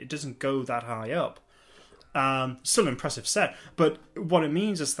actually it doesn't go that high up. Still an impressive set, but what it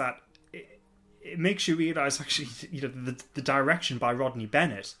means is that it makes you realise actually, you know, the direction by Rodney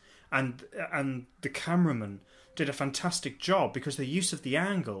Bennett and the cameraman did a fantastic job, because the use of the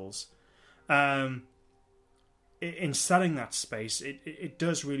angles, in selling that space, it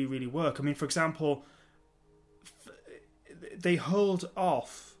does really, really work. I mean, for example, they hold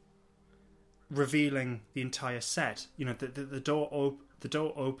off revealing the entire set. You know, the door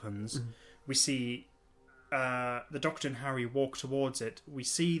opens. Mm-hmm. We see the Doctor and Harry walk towards it. We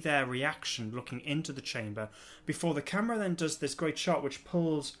see their reaction looking into the chamber before the camera then does this great shot which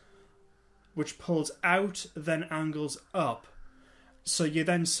pulls out, then angles up. So you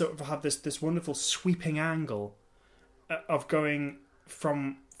then sort of have this wonderful sweeping angle of going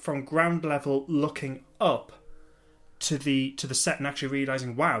from ground level looking up to the set and actually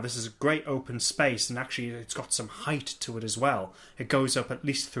realising, wow, this is a great open space, and actually it's got some height to it as well. It goes up at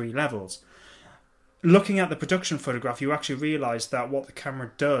least 3 levels. Looking at the production photograph, you actually realise that what the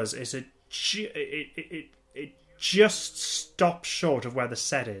camera does is it just stops short of where the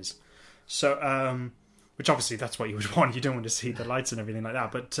set is. So, which obviously that's what you would want. You don't want to see the lights and everything like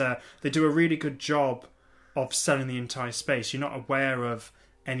that. But they do a really good job of selling the entire space. You're not aware of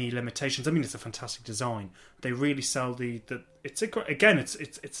any limitations. I mean, it's a fantastic design. They really sell it's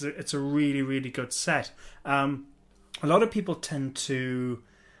a really, really good set. A lot of people tend to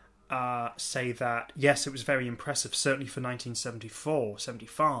say that, yes, it was very impressive, certainly for 1974,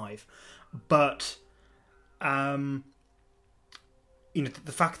 75, but you know,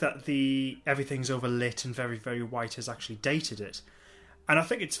 the fact that everything's overlit and very, very white has actually dated it. And I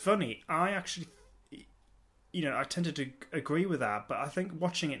think it's funny. I actually, you know, I tended to agree with that, but I think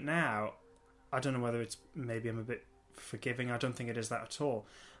watching it now, I don't know whether maybe I'm a bit forgiving. I don't think it is that at all.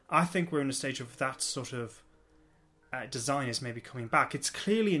 I think we're in a stage of that sort of design is maybe coming back. It's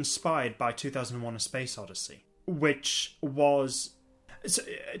clearly inspired by 2001: A Space Odyssey, which was...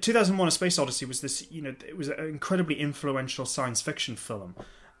 2001: A Space Odyssey was this, you know, it was an incredibly influential science fiction film,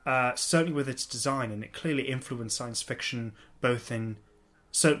 certainly with its design, and it clearly influenced science fiction both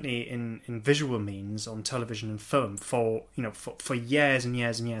certainly in visual means on television and film for years and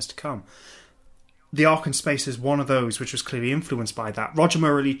years and years to come. The Ark in Space is one of those which was clearly influenced by that. Roger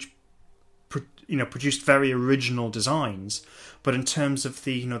Moore produced very original designs, but in terms of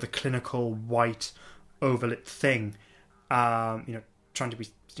the clinical white overlit thing, trying to be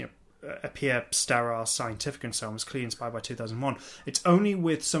appear sterile, scientific, and so on, was clearly inspired by 2001. It's only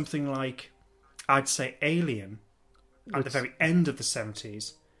with something like, I'd say, Alien at the very end of the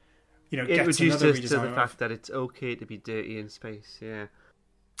 70s, it gets reduced another us to the fact that it's okay to be dirty in space.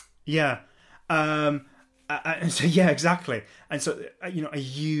 Yeah. Exactly. And so a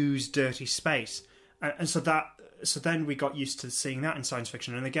used dirty space, and so then we got used to seeing that in science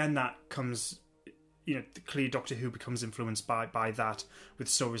fiction, and again that comes, clearly Doctor Who becomes influenced by that with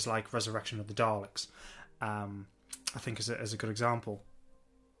stories like Resurrection of the Daleks, I think as a good example.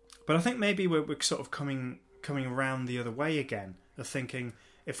 But I think maybe we're sort of coming around the other way again, of thinking,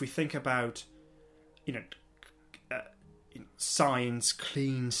 if we think about science,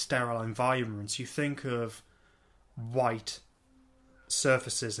 clean, sterile environments, you think of white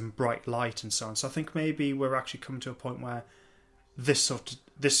surfaces and bright light and so on. So I think maybe we're actually coming to a point where this sort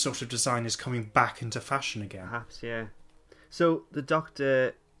of design is coming back into fashion again. Perhaps, yeah. So the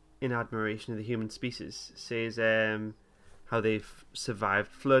Doctor, in admiration of the human species, says how they've survived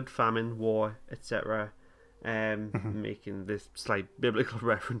flood, famine, war, etc., making this slight biblical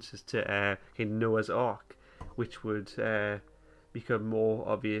references to Noah's Ark, which would become more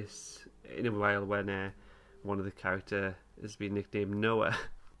obvious in a while when one of the character has been nicknamed Noah.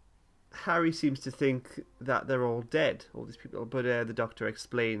 Harry seems to think that they're all dead, all these people, but the Doctor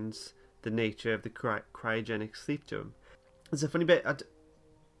explains the nature of the cryogenic sleep to him. There's a funny bit, I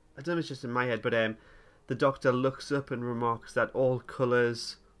don't know if it's just in my head, but the Doctor looks up and remarks that all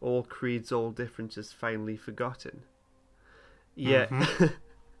colours, all creeds, all differences finally forgotten. Yeah. Mm-hmm.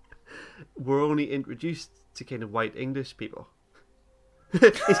 We're only introduced to kind of white English people.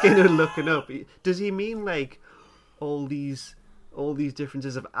 He's kind of looking up. Does he mean like all these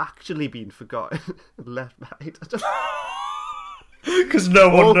differences have actually been forgotten, left behind? Because no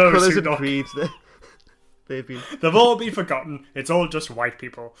one all knows. Colours and creeds, they've all been forgotten. It's all just white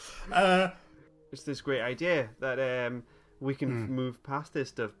people. It's this great idea that we can move past this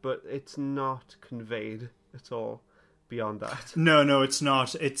stuff, but it's not conveyed at all beyond that. No, it's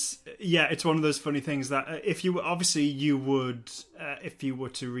not. It's one of those funny things that if you were to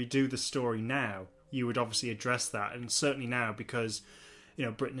redo the story now, you would obviously address that, and certainly now, because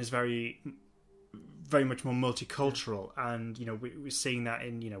Britain is very, very much more multicultural, and we're seeing that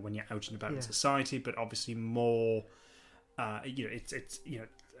in when you're out and about in society, but obviously more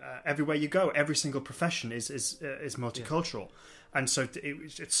everywhere you go, every single profession is multicultural, and so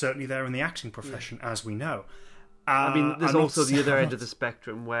it's certainly there in the acting profession, as we know. I mean, there's also the other end of the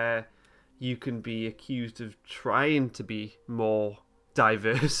spectrum where you can be accused of trying to be more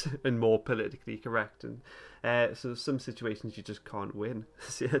diverse and more politically correct, and so some situations you just can't win.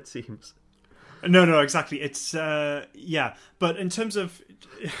 It seems. No, exactly. It's but in terms of,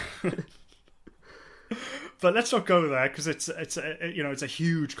 but let's not go there because it's a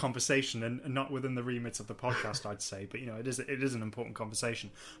huge conversation and not within the remit of the podcast, I'd say. But it is an important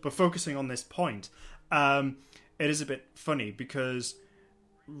conversation. But focusing on this point, it is a bit funny because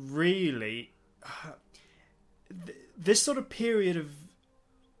really, this sort of period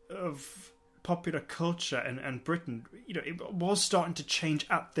of popular culture and Britain, it was starting to change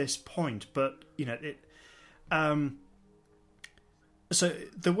at this point, but so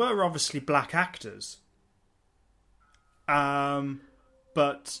there were obviously black actors,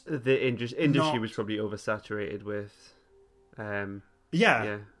 but the industry was probably oversaturated with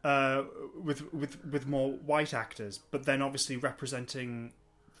with more white actors, but then obviously representing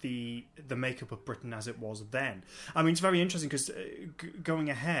the makeup of Britain as it was then. I mean, it's very interesting because going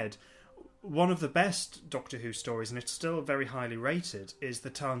ahead, one of the best Doctor Who stories, and it's still very highly rated, is The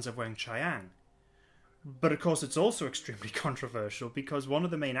Talons of Weng-Chiang. But of course it's also extremely controversial because one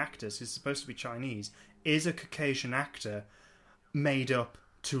of the main actors, who's supposed to be Chinese, is a Caucasian actor made up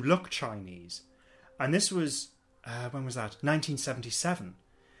to look Chinese. And this was, when was that? 1977.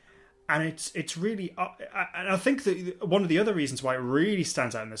 And it's really, and I think that one of the other reasons why it really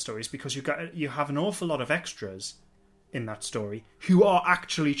stands out in this story is because you have an awful lot of extras in that story who are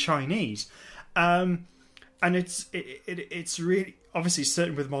actually Chinese, and it's really, obviously,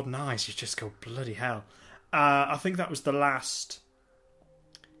 certain with modern eyes, you just go bloody hell. I think that was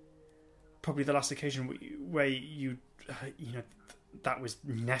probably the last occasion where that was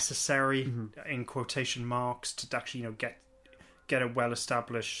necessary, in quotation marks, to actually get a well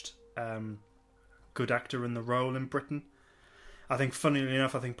established good actor in the role in Britain. I think, funnily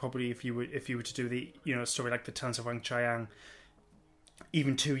enough, probably if you were to do the a story like The Talons of Weng-Chiang,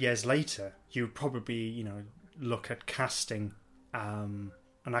 even 2 years later, you would probably look at casting an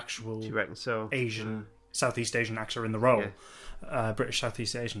actual Southeast Asian actor in the role, British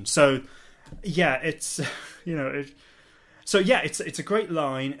Southeast Asian. So yeah, it's it's a great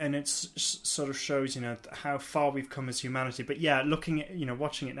line, and it sort of shows how far we've come as humanity. But yeah, looking at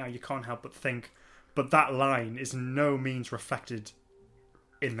watching it now, you can't help but think. But that line is no means reflected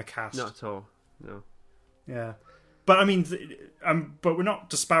in the cast. Not at all. No. Yeah, but I mean, but we're not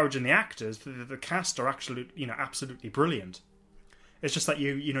disparaging the actors. The cast are actually, absolutely brilliant. It's just that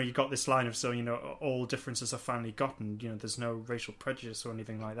you got this line of all differences are finally gotten. There's no racial prejudice or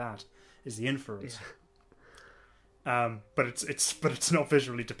anything like that. Is the inference? Yeah. But it's not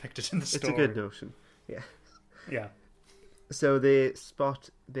visually depicted in the story. It's a good notion. Yeah. Yeah. So they spot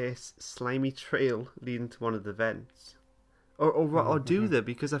this slimy trail leading to one of the vents. Or do they?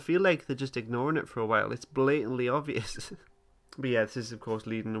 Because I feel like they're just ignoring it for a while. It's blatantly obvious. But yeah, this is, of course,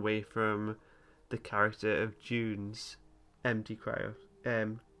 leading away from the character of June's empty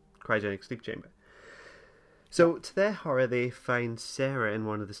cryogenic sleep chamber. So, to their horror, they find Sarah in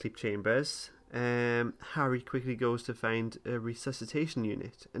one of the sleep chambers. Harry quickly goes to find a resuscitation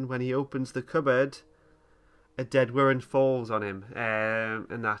unit. And when he opens the cupboard, a dead Wirrn falls on him,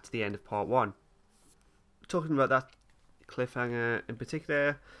 and that's the end of part 1. Talking about that cliffhanger in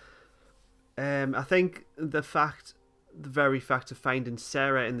particular, I think the very fact of finding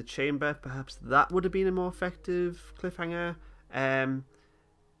Sarah in the chamber, perhaps that would have been a more effective cliffhanger. The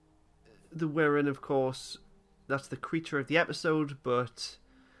Wirrn, of course, that's the creature of the episode, but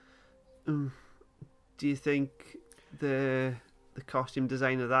do you think the costume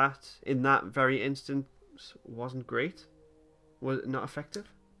design of that in that very instant wasn't great? Was it not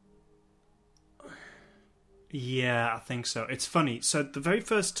effective? Yeah, I think so. It's funny. So the very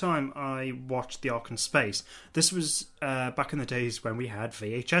first time I watched The Ark in Space, this was back in the days when we had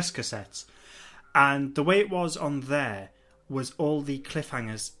VHS cassettes, and the way it was on there was all the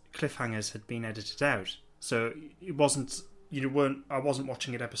cliffhangers had been edited out. So it wasn't I wasn't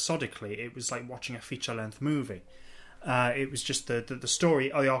watching it episodically. It was like watching a feature-length movie. It was just the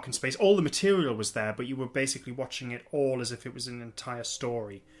story of The Ark in Space. All the material was there, but you were basically watching it all as if it was an entire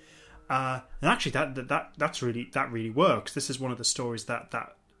story. And actually, that really works. This is one of the stories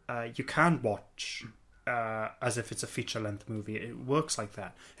that you can watch as if it's a feature-length movie. It works like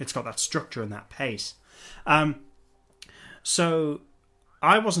that. It's got that structure and that pace. So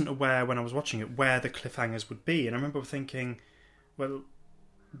I wasn't aware when I was watching it where the cliffhangers would be, and I remember thinking, well,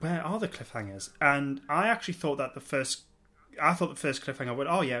 where are the cliffhangers? And I actually thought that the first cliffhanger would,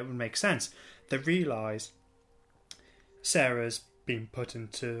 it would make sense. They realise Sarah's been put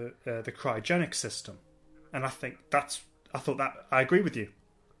into the cryogenic system, and I agree with you.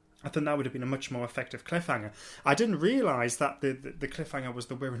 I think that would have been a much more effective cliffhanger. I didn't realise that the cliffhanger was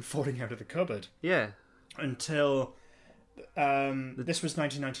the Wirren falling out of the cupboard. Yeah. Until this was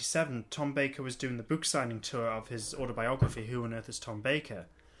 1997. Tom Baker was doing the book signing tour of his autobiography, Who on Earth is Tom Baker?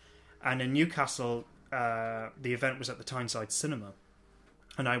 And in Newcastle, the event was at the Tyneside Cinema.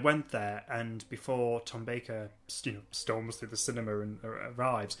 And I went there, and before Tom Baker, storms through the cinema and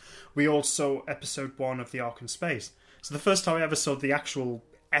arrives, we all saw episode 1 of The Ark in Space. So the first time I ever saw the actual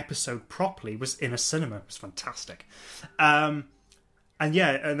episode properly was in a cinema. It was fantastic. And then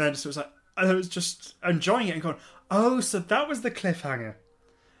so it was like, I was just enjoying it and going, oh, so that was the cliffhanger.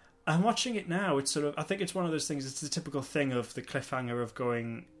 And watching it now, it's sort of, I think it's one of those things, it's the typical thing of the cliffhanger of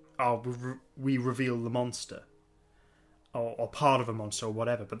going, oh, we reveal the monster. Or part of a monster or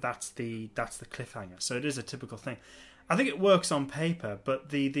whatever, but that's the cliffhanger. So it is a typical thing. I think it works on paper, but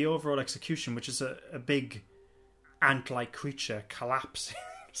the overall execution, which is a big ant-like creature collapsing,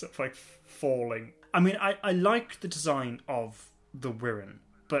 sort of like falling. I mean, I like the design of the Wirren,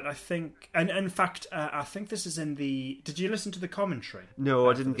 but I think, and in fact, I think this is in the. Did you listen to the commentary? No,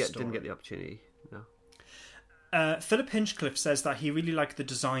 I didn't get the opportunity. No. Philip Hinchcliffe says that he really liked the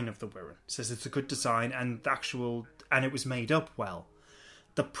design of the Wirren. Says it's a good design and it was made up well.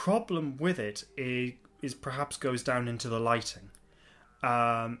 The problem with it is perhaps goes down into the lighting.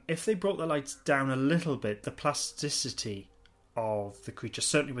 If they brought the lights down a little bit, the plasticity of the creature,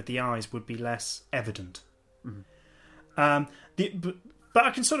 certainly with the eyes, would be less evident. Mm-hmm. But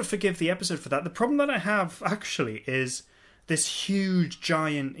I can sort of forgive the episode for that. The problem that I have, actually, is this huge,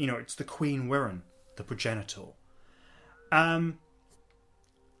 giant, it's the Queen Wirren, the progenitor. The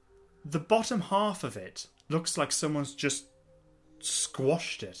bottom half of it looks like someone's just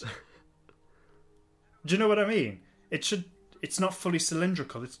squashed it. Do you know what I mean? It's not fully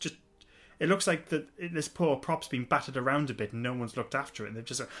cylindrical. It looks like this poor prop's been battered around a bit and no one's looked after it. And they've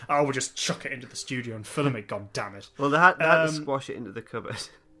just we'll just chuck it into the studio and film it, god damn it. Well, they had to squash it into the cupboard.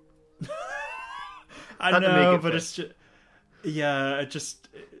 I know, but it's just... Yeah, it just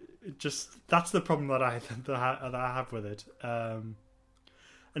that's the problem that I have with it.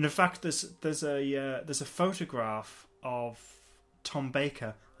 And in fact, there's a photograph of Tom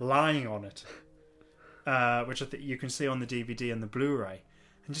Baker lying on it, which I think you can see on the DVD and the Blu-ray.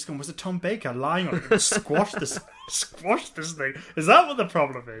 And just going, was it Tom Baker lying on it? Squash this thing. Is that what the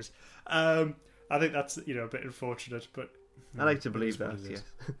problem is? I think that's a bit unfortunate, but I like to believe that. Yes.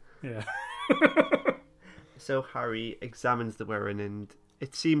 Yeah. So Harry examines the Wirren, and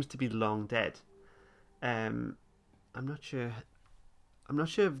it seems to be long dead. I'm not sure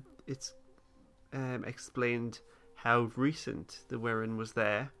if it's explained how recent the Wirren was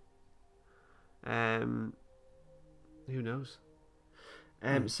there. Who knows?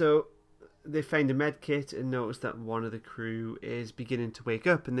 So they find a med kit and notice that one of the crew is beginning to wake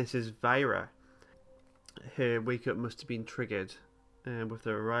up, and this is Vira. Her wake up must have been triggered with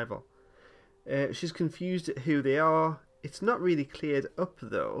their arrival. She's confused at who they are. It's not really cleared up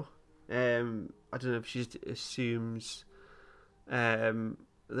though. I don't know if she just assumes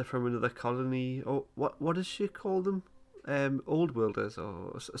they're from another colony, or what does she call them? Old Worlders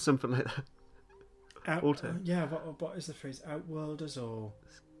or something like that. Yeah, what is the phrase? Outworlders or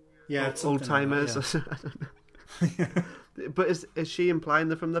old timers? Like that, yeah. I don't know. But is she implying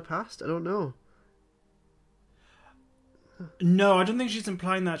they're from the past? I don't know. No, I don't think she's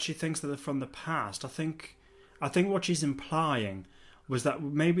implying that she thinks that they're from the past. I think what she's implying was that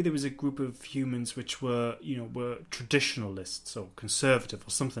maybe there was a group of humans which were traditionalists or conservative or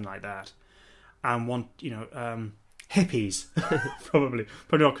something like that, and hippies, probably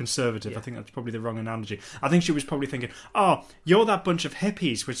not conservative. Yeah. I think that's probably the wrong analogy. I think she was probably thinking, "Oh, you're that bunch of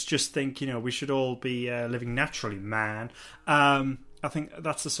hippies which just think we should all be living naturally, man." I think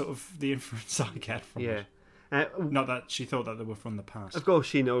that's the sort of the inference I get from it. Not that she thought that they were from the past. Of course,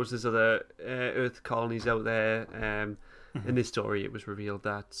 she knows there's other Earth colonies out there. In this story, it was revealed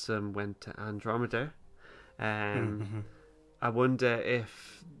that some went to Andromeda. I wonder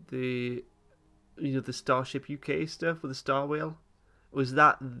if the Starship UK stuff with the Star Whale, was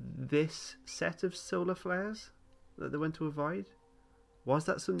that this set of solar flares that they went to avoid? Was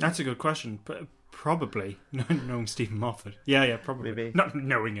that something? That's a good question. Probably. Knowing Stephen Moffat. Yeah, probably. Maybe. Not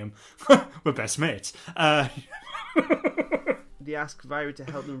knowing him. We're best mates. They ask Vira to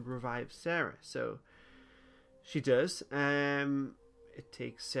help them revive Sarah. So she does. It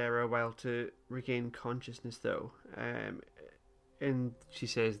takes Sarah a while to regain consciousness, though. And she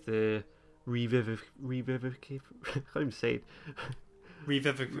says the revivification. I can't even say it.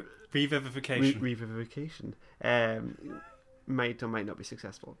 Revivification. Might or might not be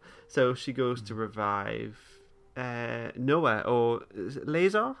successful. So she goes to revive Noah, or is it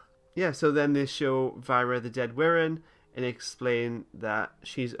Lazar? Yeah, so then they show Vira the dead Wirren and explain that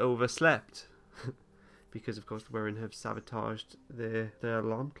she's overslept. Because, of course, the Wirren have sabotaged their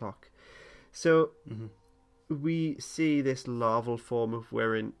alarm clock. So we see this larval form of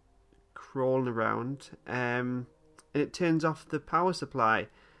Wirren crawling around, and it turns off the power supply.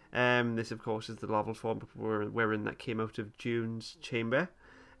 This, of course, is the larval form of Wirren that came out of June's chamber.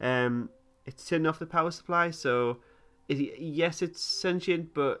 It's turning off the power supply, so yes, it's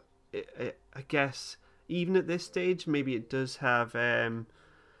sentient, but I guess even at this stage, maybe it does have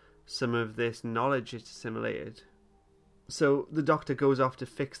some of this knowledge it's assimilated. So the Doctor goes off to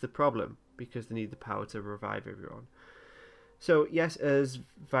fix the problem because they need the power to revive everyone. So yes, as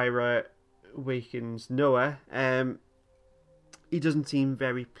Vira wakens Noah, he doesn't seem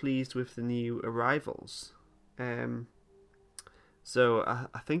very pleased with the new arrivals. So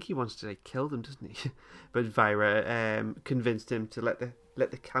I think he wants to kill them, doesn't he? But Vira convinced him to let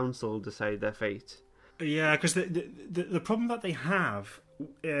the council decide their fate. Yeah, because the problem that they have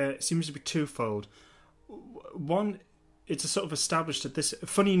seems to be twofold. One, it's a sort of established that this.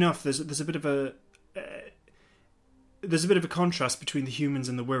 Funny enough, there's a bit of a contrast between the humans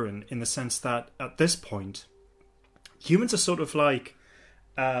and the Wirren in the sense that at this point, humans are sort of like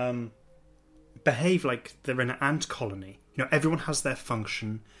behave like they're in an ant colony. You know, everyone has their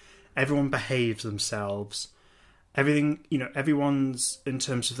function, everyone behaves themselves. Everything, you know, everyone's in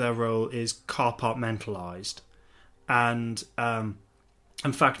terms of their role is compartmentalized, and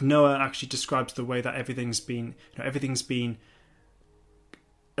in fact, Noah actually describes the way that everything's been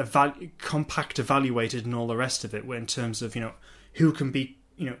compact evaluated and all the rest of it. In terms of who can be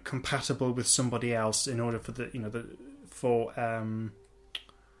compatible with somebody else in order for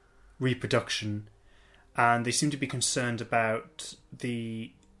reproduction, and they seem to be concerned about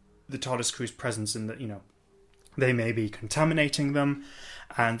the TARDIS crew's presence in that they may be contaminating them,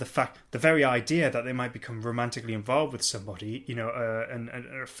 and the very idea that they might become romantically involved with somebody, and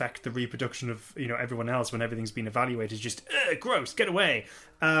affect the reproduction of everyone else when everything's been evaluated, is just gross, get away.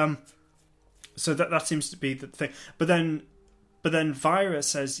 So that seems to be the thing. But then Vira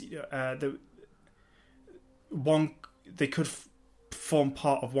says they could form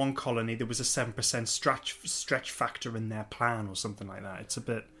part of one colony. There was a 7% stretch factor in their plan or something like that. It's a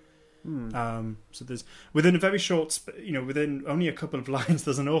bit. So there's within a very short, within only a couple of lines,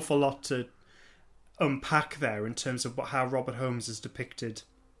 there's an awful lot to unpack there in terms of how Robert Holmes has depicted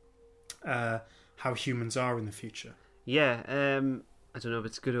how humans are in the future. Yeah, I don't know if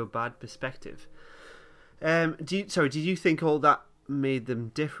it's good or bad perspective. Did you think all that made them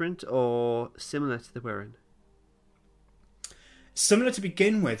different or similar to the Wirren? Similar to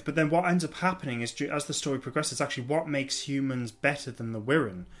begin with, but then what ends up happening is, as the story progresses, actually what makes humans better than the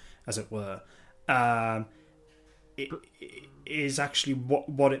Wirren, as it were, is actually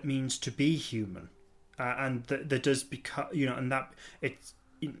what it means to be human, and there does become, and that it's,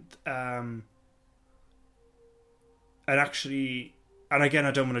 and actually, and again,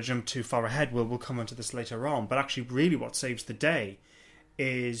 I don't want to jump too far ahead. We'll come onto this later on, but actually, really, what saves the day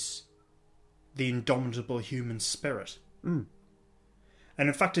is the indomitable human spirit. And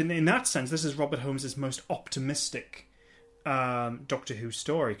in fact, in that sense, this is Robert Holmes' most optimistic Doctor Who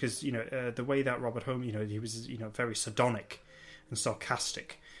story, because the way that Robert Holmes, he was very sardonic and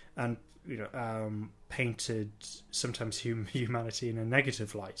sarcastic, and painted sometimes humanity in a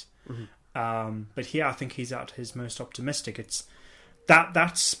negative light. But here, I think he's at his most optimistic. It's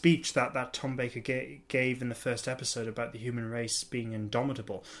that speech that Tom Baker gave in the first episode about the human race being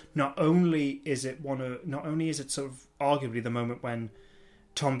indomitable. Not only is it sort of arguably the moment when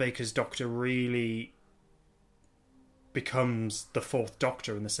Tom Baker's Doctor really becomes the fourth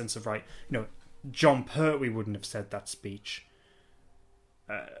Doctor, in the sense of, John Pertwee wouldn't have said that speech.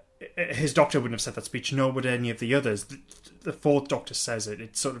 His Doctor wouldn't have said that speech, nor would any of the others. The fourth Doctor says it.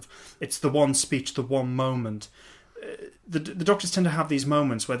 It's the one speech, the one moment. The Doctors tend to have these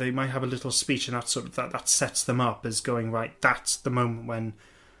moments where they might have a little speech, and that sets them up as going, right, that's the moment when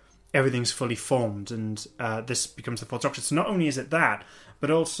everything's fully formed, and this becomes the fourth Doctor. So not only is it that, but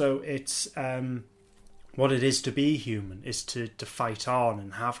also it's what it is to be human, is to fight on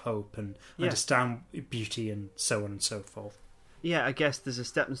and have hope and understand beauty and so on and so forth. Yeah, I guess there's a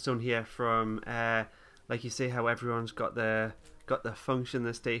stepping stone here from, like you say, how everyone's got their function,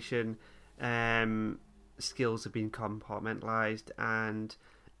 their station, skills have been compartmentalized, and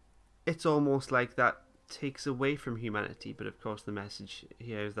it's almost like that takes away from humanity. But of course, the message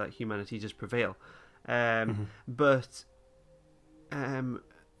here is that humanity just prevail. But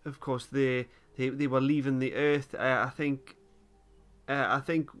of course, they were leaving the Earth. I think. I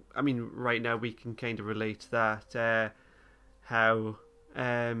mean, right now we can kind of relate to that. How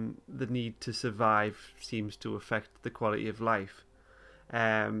the need to survive seems to affect the quality of life.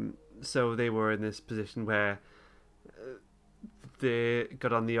 So they were in this position where they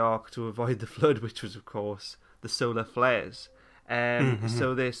got on the Ark to avoid the flood, which was, of course, the solar flares.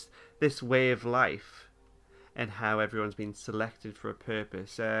 So this way of life and how everyone's been selected for a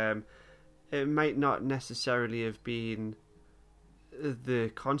purpose, it might not necessarily have been the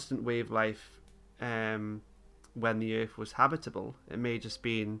constant way of life when the Earth was habitable. It may just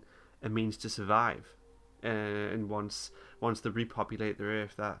been a means to survive. And once they repopulate the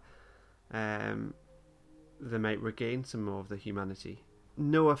Earth, that they might regain some more of the humanity.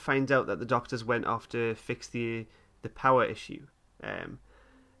 Noah finds out that the doctors went off to fix the power issue, and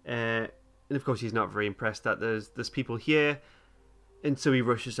of course he's not very impressed that there's people here, and so he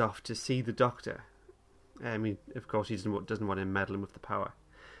rushes off to see the doctor. Of course he doesn't want him meddling with the power.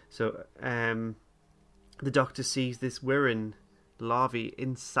 So the doctor sees this Wirren larvae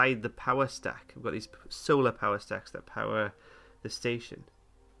inside the power stack. We've got these solar power stacks that power the station.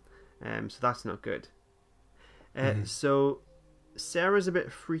 So that's not good. So Sarah's a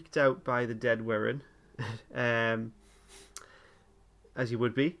bit freaked out by the dead Wirren, as you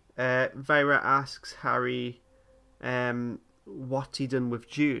would be. Vira asks Harry what he done with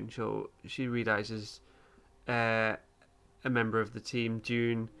June. So she realises a member of the team,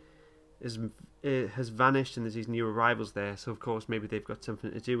 June, has vanished, and there's these new arrivals there. So of course maybe they've got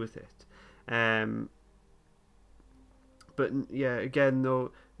something to do with it. But yeah, again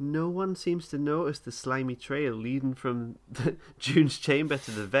though, no one seems to notice the slimy trail leading from June's chamber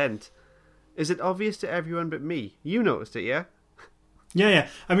to the vent. Is it obvious to everyone but me? You noticed it, yeah? Yeah.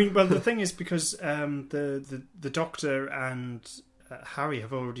 I mean, well, the thing is because the Doctor and Harry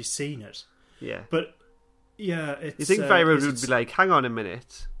have already seen it. Yeah. But yeah, it's. You think Vira would be like, hang on a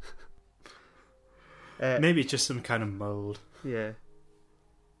minute? Maybe it's just some kind of mold. Yeah.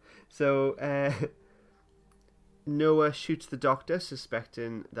 So Noah shoots the Doctor,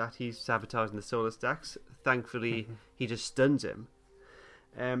 suspecting that he's sabotaging the solar stacks. Thankfully, he just stuns him.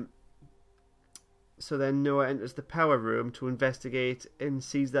 So then Noah enters the power room to investigate and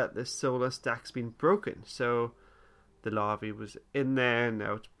sees that the solar stack's been broken. So the larvae was in there,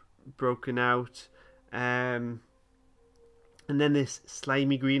 now it's broken out. And then this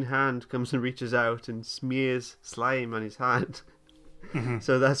slimy green hand comes and reaches out and smears slime on his hand.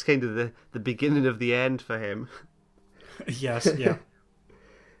 So that's kind of the beginning of the end for him. Yes, yeah.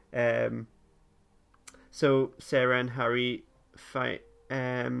 So Sarah and Harry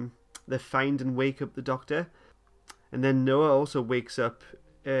they find and wake up the Doctor, and then Noah also wakes up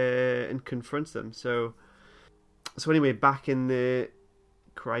and confronts them. So anyway, back in the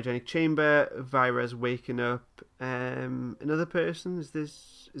cryogenic chamber, Vira's waking up another person. Is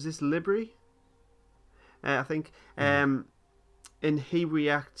this Libri? I think. And he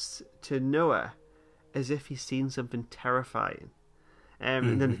reacts to Noah as if he's seen something terrifying.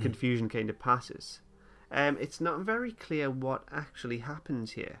 And then the confusion kind of passes. It's not very clear what actually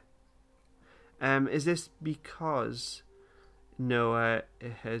happens here. Is this because Noah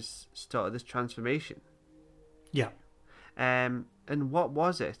has started this transformation? Yeah. And what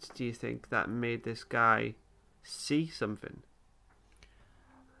was it, do you think, that made this guy see something?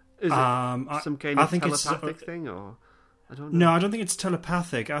 Is it some kind of telepathic thing, or I don't know. No, I don't think it's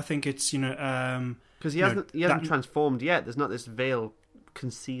telepathic. I think it's because he hasn't transformed yet. There's not this veil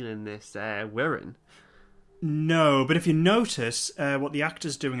concealing this Wirren. No, but if you notice, what the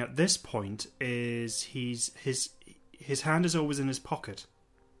actor's doing at this point is his hand is always in his pocket.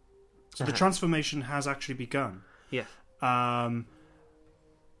 So the transformation has actually begun. Yeah.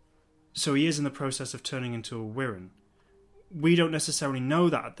 So he is in the process of turning into a Wirren. We don't necessarily know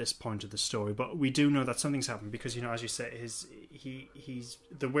that at this point of the story, but we do know that something's happened because, as you say, he's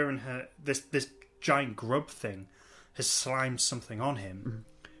the Wirren. This giant grub thing has slimed something on him,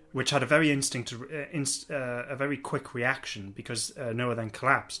 which had a very a very quick reaction because Noah then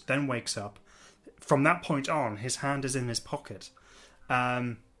collapsed, then wakes up. From that point on, his hand is in his pocket,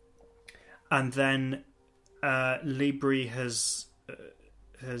 and then Libri has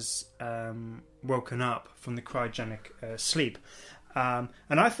woken up from the cryogenic sleep, and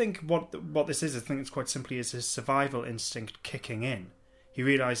I think what this is, I think it's quite simply is his survival instinct kicking in. He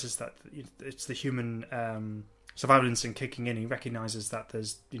realizes that it's the human survival instinct kicking in. He recognizes that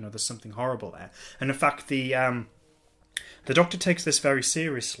there's something horrible there, and in fact the Doctor takes this very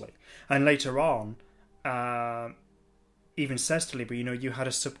seriously, and later on even says to Libri, you had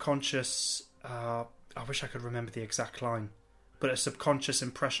a subconscious. I wish I could remember the exact line, but a subconscious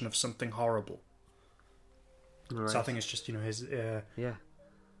impression of something horrible. Right. So I think it's just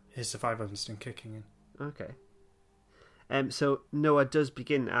his survival instinct kicking in. Okay. So Noah does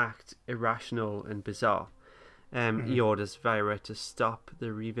begin to act irrational and bizarre. He orders Vira to stop the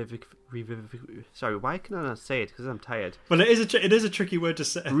Sorry, why can I not say it? Because I'm tired. Well, it is a tricky word to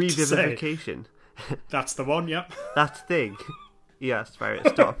say. Revivification. That's the one. Yep. That thing. He asked Vira to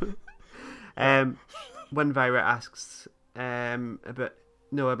stop. When Vira asks about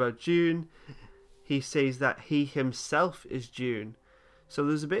Noah about June, he says that he himself is June. So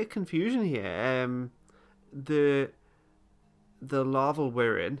there's a bit of confusion here. The larval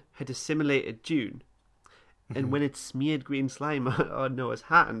we're in had assimilated June, and when it smeared green slime on Noah's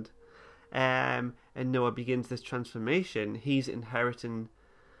hand, and Noah begins this transformation, he's inheriting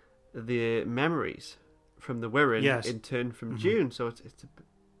the memories from the Wirren in turn from June. So it's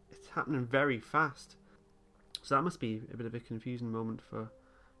happening very fast. So that must be a bit of a confusing moment for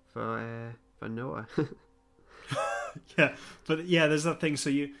Noah. Yeah, but there's that thing.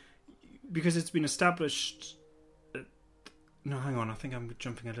 So because it's been established. No, hang on. I think I'm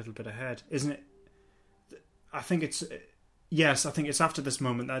jumping a little bit ahead, isn't it? I think it's after this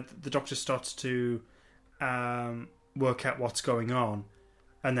moment that the Doctor starts to work out what's going on,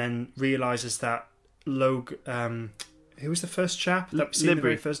 and then realizes that who was the first chap that we see in the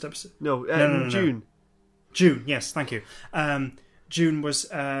very first episode? No, June. June, yes, thank you. June was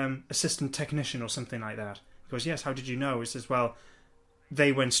assistant technician or something like that. He goes, yes, how did you know? He says, well,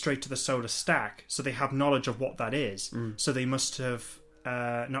 they went straight to the solar stack, so they have knowledge of what that is. So they must have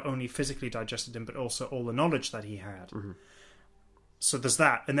not only physically digested him, but also all the knowledge that he had. So there's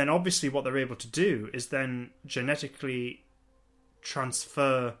that. And then obviously what they're able to do is then genetically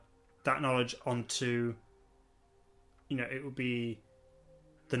transfer that knowledge onto, it would be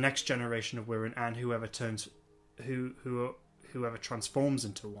the next generation of Wirren and whoever transforms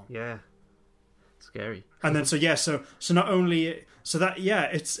into one. Yeah. Scary. And then so not only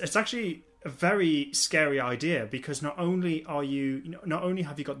it's actually a very scary idea, because not only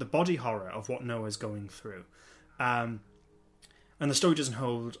have you got the body horror of what Noah's going through, and the story doesn't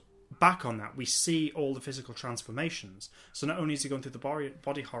hold back on that. We see all the physical transformations. So not only is he going through the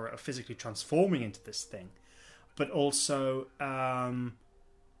body horror of physically transforming into this thing, but also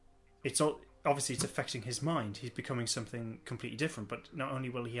obviously it's affecting his mind. He's becoming something completely different. But not only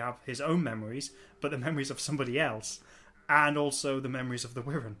will he have his own memories, but the memories of somebody else, and also the memories of the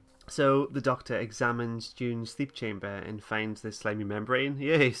Wirren. So the Doctor examines June's sleep chamber and finds this slimy membrane.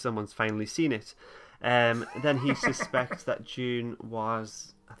 Yay, someone's finally seen it. Then he suspects that June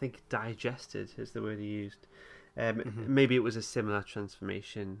was, I think, digested is the word he used. Maybe it was a similar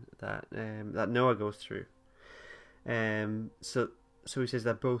transformation that Noah goes through. So he says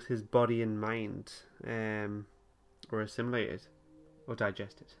that both his body and mind were assimilated or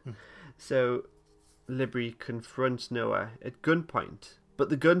digested. So Libri confronts Noah at gunpoint, but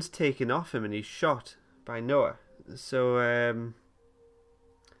the gun's taken off him and he's shot by Noah. So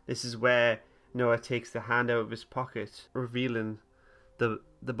this is where Noah takes the hand out of his pocket, revealing the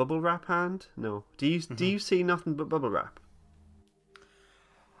bubble wrap hand. No, do you see nothing but bubble wrap?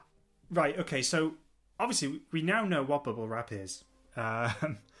 Right. Okay. So obviously we now know what bubble wrap is.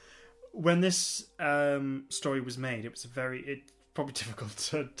 When this story was made, it's probably difficult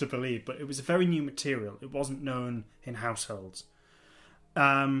to believe, but it was a very new material. It wasn't known in households.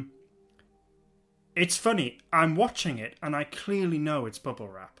 It's funny, I'm watching it and I clearly know it's bubble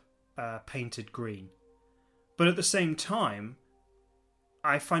wrap, painted green, but at the same time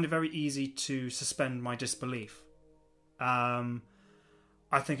I find it very easy to suspend my disbelief. I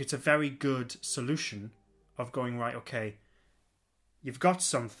think it's a very good solution of going, right, okay, you've got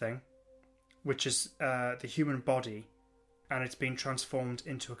something which is the human body, and it's been transformed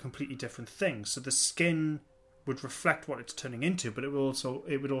into a completely different thing. So the skin would reflect what it's turning into, but it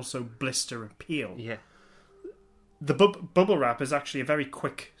would also blister and peel. Yeah. The bubble wrap is actually a very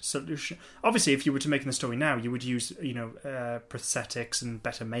quick solution. Obviously, if you were to make the story now, you would use prosthetics and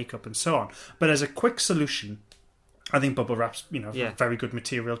better makeup and so on. But as a quick solution, I think bubble wrap's a very good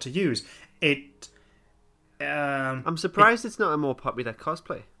material to use. I'm surprised it's not a more popular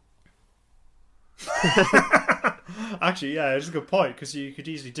cosplay. Actually, yeah, it's a good point, because you could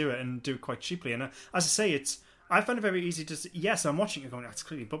easily do it and do it quite cheaply. And as I say, I find it very easy to. Yes, I'm watching it going, that's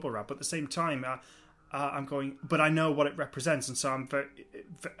clearly bubble wrap, but at the same time, I'm going, but I know what it represents, and so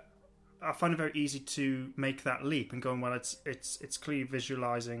I find it very easy to make that leap and going, well, it's clearly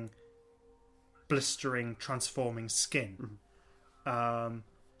visualizing blistering, transforming skin.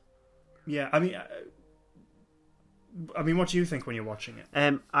 Yeah, I mean, what do you think when you're watching it?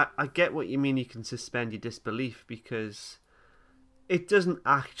 I get what you mean. You can suspend your disbelief, because it doesn't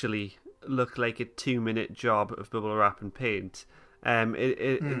actually look like a 2-minute job of bubble wrap and paint.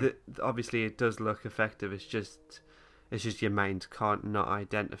 Obviously it does look effective. It's just It's just your mind can't not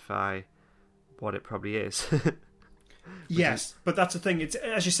identify what it probably is. Yes, but that's the thing. It's,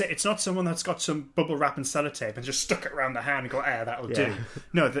 as you say, it's not someone that's got some bubble wrap and sellotape and just stuck it around the hand and go, that'll do.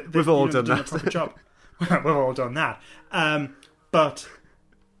 No, we've all done that. A proper job. We've all done that. But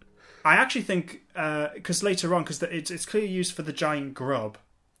I actually think, because later on, because it's clearly used for the giant grub,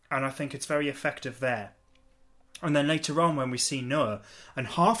 and I think it's very effective there. And then later on, when we see Noah, and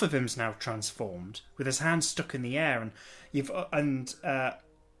half of him's now transformed, with his hands stuck in the air, and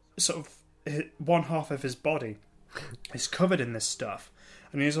sort of one half of his body is covered in this stuff,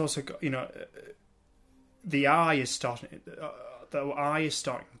 and he's also got, the eye is starting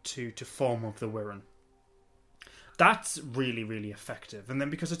to form of the Wirrn. That's really, really effective. And then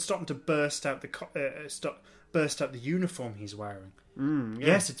because it's starting to burst out the uniform he's wearing.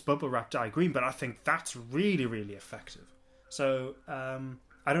 Yes, it's bubble wrapped dye green, but I think that's really, really effective. So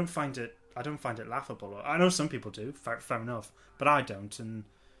I don't find it laughable. I know some people do, fair enough, but I don't, and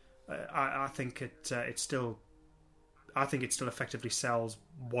I think it still effectively sells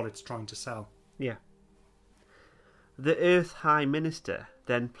what it's trying to sell. Yeah. The Earth High Minister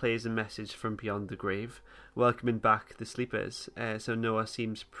then plays a message from beyond the grave, welcoming back the sleepers. So Noah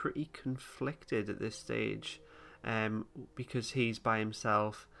seems pretty conflicted at this stage, because he's by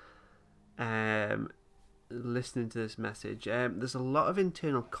himself, listening to this message. There's a lot of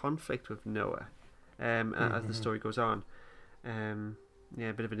internal conflict with Noah, as the story goes on. A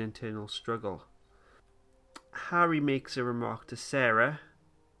bit of an internal struggle. Harry makes a remark to Sarah.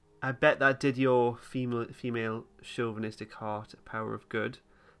 I bet that did your female chauvinistic heart a power of good.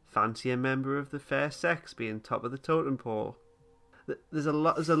 Fancy a member of the fair sex being top of the totem pole. There's a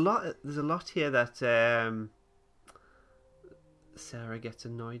lot here that Sarah gets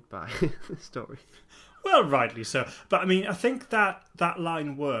annoyed by the story. Well, rightly so. But I mean, I think that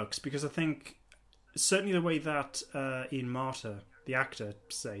line works because I think certainly the way that Ian Marter, the actor,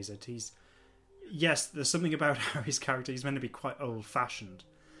 says it, there's something about Harry's character. He's meant to be quite old-fashioned,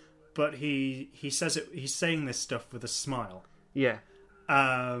 but he says it. He's saying this stuff with a smile. Yeah.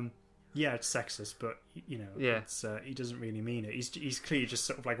 It's sexist, but it's, he doesn't really mean it. He's clearly just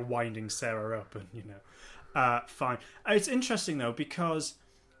sort of like winding Sarah up, and fine. It's interesting though because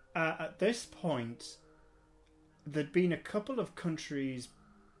at this point there'd been a couple of countries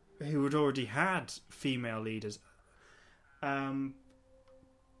who had already had female leaders.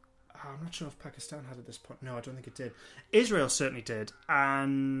 I'm not sure if Pakistan had at this point. No, I don't think it did. Israel certainly did,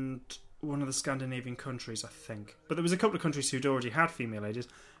 and one of the Scandinavian countries, I think. But there was a couple of countries who'd already had female leaders.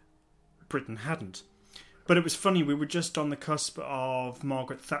 Britain hadn't. But it was funny, we were just on the cusp of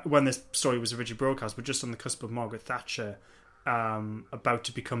Margaret Thatcher, when this story was originally broadcast, we're just on the cusp of Margaret Thatcher about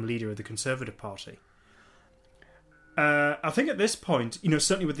to become leader of the Conservative Party. I think at this point,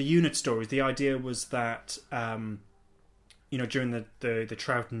 certainly with the unit stories, the idea was that, during the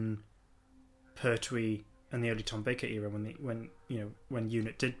Troughton, Pertwee, and the early Tom Baker era, when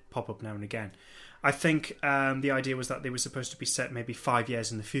unit did pop up now and again, I think the idea was that they were supposed to be set maybe 5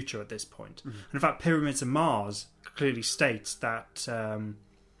 years in the future at this point. And in fact, Pyramids of Mars clearly states that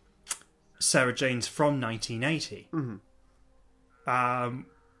Sarah Jane's from 1980.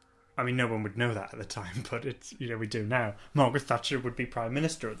 I mean, no one would know that at the time, but it's we do now. Margaret Thatcher would be Prime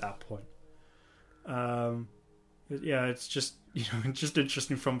Minister at that point. It's just just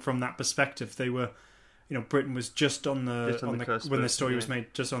interesting from that perspective. They were, Britain was just on the cusp when the story was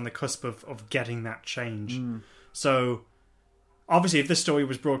made, just on the cusp of getting that change. So obviously, if this story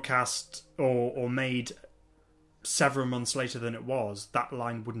was broadcast or made several months later than it was, that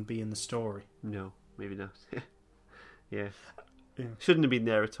line wouldn't be in the story. No, maybe not. Yeah. Shouldn't have been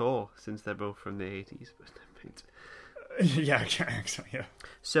there at all, since they're both from the 80s. Yeah, exactly. Yeah.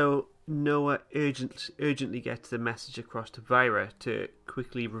 So Noah urgently gets the message across to Vyra to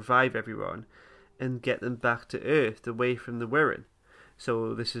quickly revive everyone and get them back to Earth, away from the Wirrn.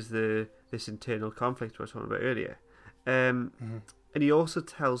 So this is this internal conflict I was talking about earlier. And he also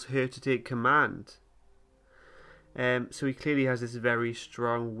tells her to take command. So he clearly has this very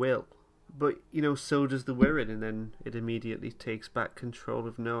strong will. But, so does the Wirrn, and then it immediately takes back control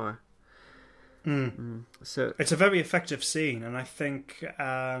of Noah. So it's a very effective scene, and I think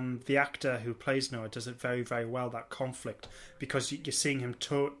the actor who plays Noah does it very, very well, that conflict, because you're seeing him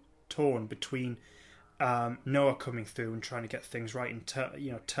torn between Noah coming through and trying to get things right and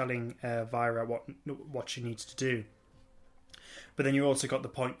telling Vyra what she needs to do. But then you also got the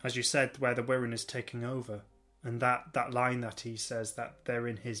point, as you said, where the Wirrn is taking over, and that line that he says that they're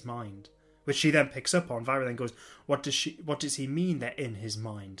in his mind, which she then picks up on. Vyra then goes, what does he mean they're in his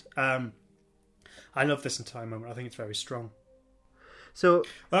mind? I love this entire moment. I think it's very strong. So,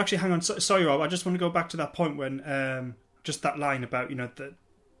 Well, actually, hang on. Sorry, Rob. I just want to go back to that point when just that line about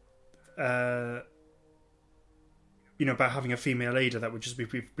about having a female leader that we're just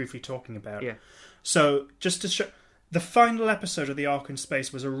briefly talking about. yeah. So, just to show, the final episode of The Ark in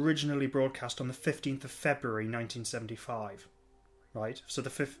Space was originally broadcast on the 15th of February 1975. Right? So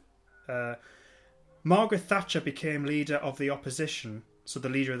Margaret Thatcher became leader of the opposition, so the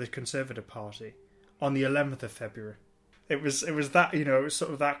leader of the Conservative Party, on the 11th of February. It was that, it was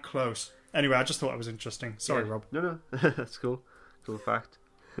sort of that close. Anyway, I just thought it was interesting. Sorry, Yeah. Rob. No, that's cool. Cool fact.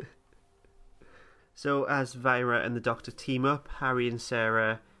 So, as Vira and the Doctor team up, Harry and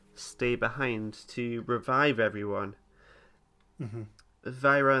Sarah stay behind to revive everyone. Mm-hmm.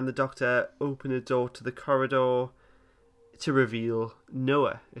 Vira and the Doctor open a door to the corridor to reveal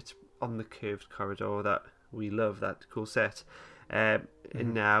Noah. It's on the curved corridor that we love, that cool set. And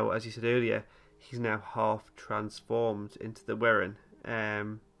now, as you said earlier, he's now half transformed into the Wirren.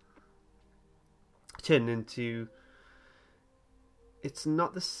 Turned into... It's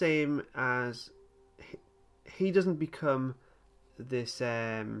not the same as... He doesn't become this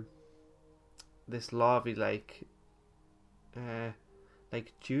this larvae like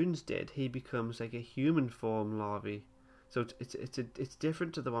June's did. He becomes like a human form larvae. So it's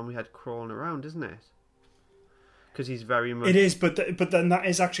different to the one we had crawling around, isn't it? Because he's very much... It is, but then that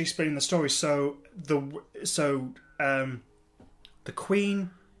is actually splitting the story. So the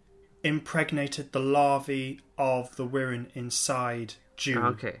Queen impregnated the larvae of the Wirren inside June.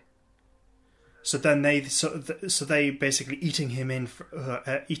 Okay. So then they basically eating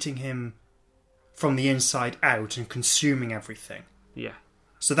him from the inside out and consuming everything. Yeah.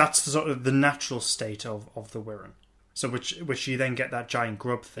 So that's sort of the natural state of the Wirren. So which you then get that giant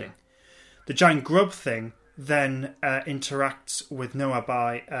grub thing. Yeah. The giant grub thing then interacts with Noah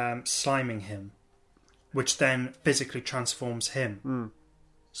by sliming him, which then physically transforms him.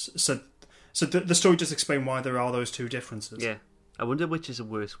 So the story does explain why there are those two differences. Yeah. I wonder which is the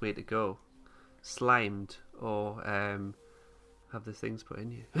worst way to go. Slimed or have the things put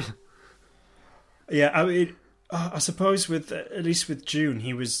in you. Yeah, I suppose at least with June,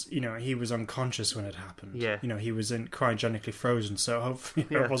 he was unconscious when it happened. Yeah. He was cryogenically frozen, so hopefully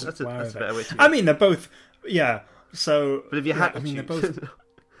Yeah, I wasn't that's aware a of better way it. to I go. mean, they're both, yeah. So, But if you had to they're choose. both,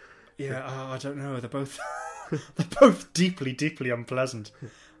 yeah. I don't know. They're both, they're both deeply, deeply unpleasant.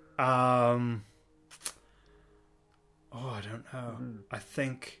 I don't know. I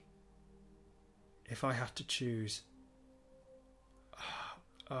think if I had to choose,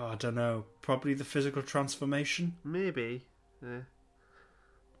 I don't know. Probably the physical transformation. Maybe. Yeah.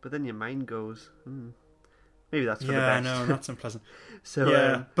 But then your mind goes. Maybe that's for the Yeah, best. no, that's unpleasant. So,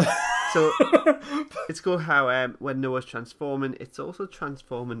 Yeah. so it's cool how when Noah's transforming, it's also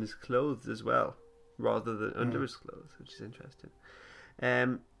transforming his clothes as well, rather than under his clothes, which is interesting.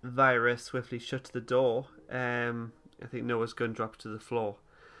 Vira swiftly shuts the door. I think Noah's gun drops to the floor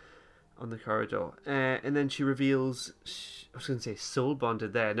on the corridor. And then she reveals... I was going to say soul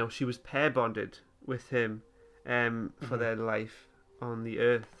bonded there. No, she was pair bonded with him for their life on the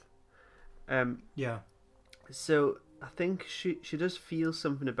Earth. Yeah. So I think she does feel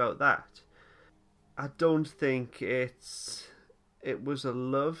something about that. I don't think it was a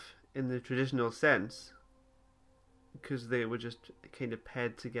love in the traditional sense, because they were just kind of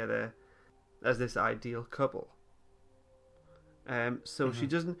paired together as this ideal couple. So she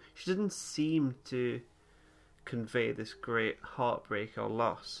doesn't seem to convey this great heartbreak or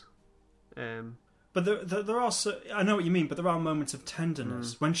loss. But there are I know what you mean, but there are moments of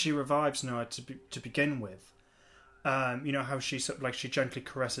tenderness when she revives Noah to begin with. How she sort of she gently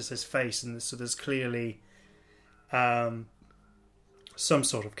caresses his face, and so there's clearly some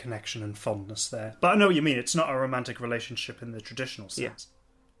sort of connection and fondness there. But I know what you mean. It's not a romantic relationship in the traditional sense.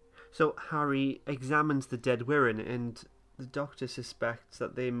 Yeah. So Harry examines the dead Wirren, and the Doctor suspects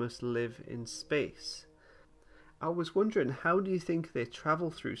that they must live in space. I was wondering, how do you think they travel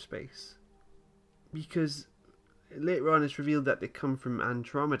through space? Because later on it's revealed that they come from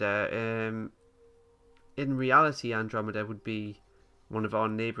Andromeda. In reality, Andromeda would be one of our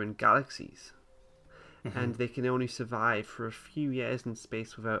neighbouring galaxies. And they can only survive for a few years in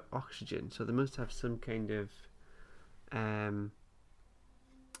space without oxygen. So they must have some kind of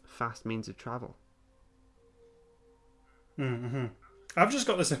fast means of travel. Mm-hmm. I've just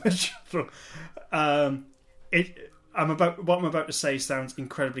got this image. What I'm about to say sounds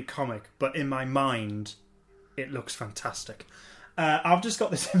incredibly comic, but in my mind, it looks fantastic. I've just got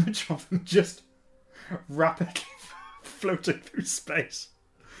this image of them just rapidly floating through space,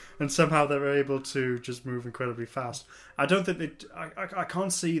 and somehow they're able to just move incredibly fast. I don't think I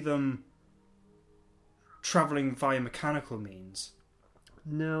can't see them traveling via mechanical means.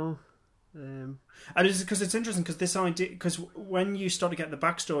 No. And it's because it's interesting because this idea, because when you start to get the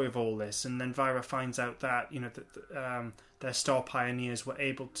backstory of all this, and then Vyra finds out that that their star pioneers were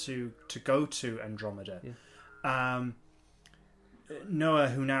able to go to Andromeda. Yeah. Noah,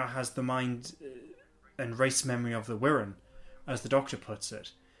 who now has the mind and race memory of the Wirren, as the Doctor puts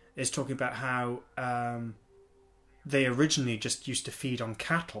it, is talking about how they originally just used to feed on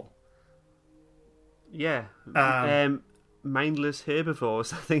cattle. Yeah. Mindless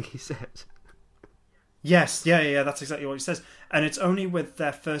herbivores, I think he said. Yes, yeah, that's exactly what he says. And it's only with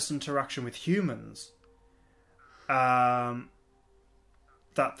their first interaction with humans that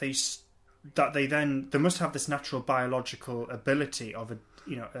they then they must have this natural biological ability of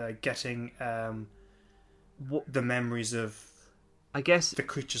getting the memories of, I guess, the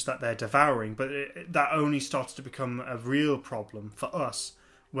creatures that they're devouring. But that only starts to become a real problem for us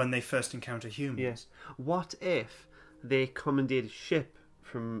when they first encounter humans. Yes. What if they commandeered a ship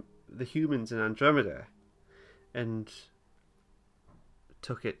from the humans in Andromeda and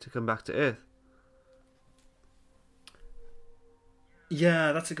took it to come back to Earth?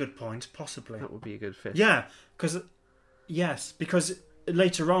 Yeah, that's a good point. Possibly. That would be a good fit. Yeah, because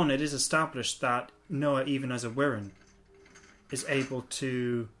later on it is established that Noah, even as a Wirren, is able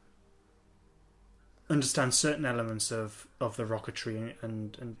to understand certain elements of the rocketry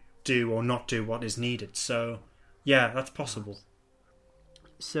and do or not do what is needed. So, yeah, that's possible.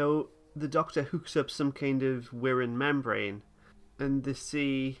 So the Doctor hooks up some kind of Wirren membrane, and they're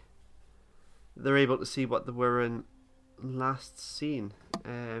able to see what the Wirren last seen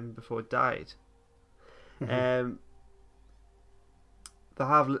before it died. Mm-hmm. They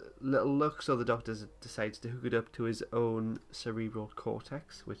have little look, so the Doctor decides to hook it up to his own cerebral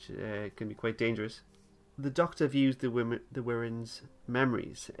cortex, which can be quite dangerous. The Doctor views the Wirren's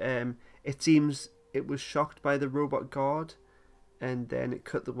memories. It seems it was shocked by the robot guard, and then it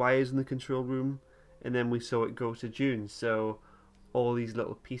cut the wires in the control room, and then we saw it go to June. So all these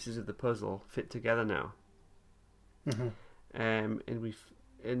little pieces of the puzzle fit together now. Mm-hmm.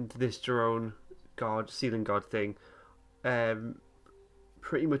 And this drone guard, ceiling guard thing,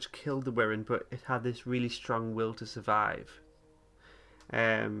 pretty much killed the Wirren, but it had this really strong will to survive.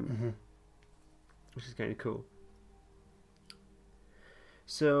 Which is kind of cool.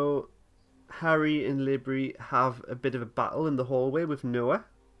 So Harry and Libri have a bit of a battle in the hallway with Noah.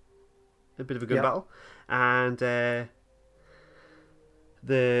 A bit of a good battle. And the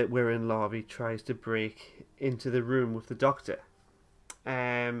Wirren larvae tries to break into the room with the Doctor.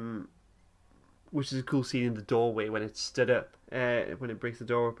 Which is a cool scene in the doorway when it stood up. When it breaks the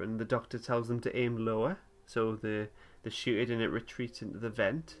door open, the Doctor tells them to aim lower. So they shoot it and it retreats into the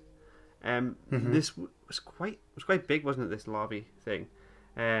vent. This was quite big, wasn't it? This larvae thing.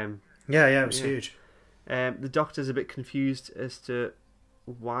 It was huge. The Doctor's a bit confused as to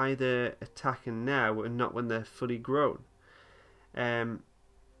why they're attacking now and not when they're fully grown.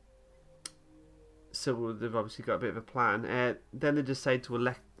 So they've obviously got a bit of a plan. Then they decide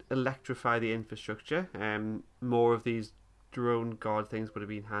to electrify the infrastructure. More of these drone guard things would have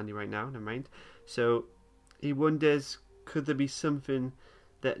been handy right now. Never mind. So he wonders, could there be something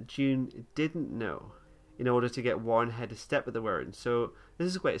that June didn't know in order to get one head of step with the Wirren? So this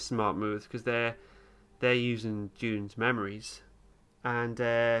is quite a smart move because they're using June's memories, and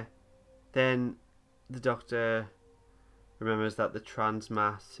then the Doctor remembers that the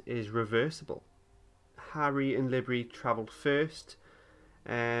transmat is reversible. Harry and Libri travelled first,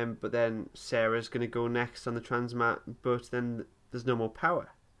 but then Sarah's going to go next on the transmat, but then there's no more power.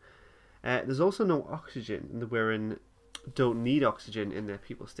 There's also no oxygen, and the Wirren don't need oxygen in their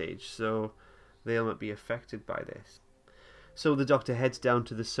people stage, so they'll not be affected by this. So the Doctor heads down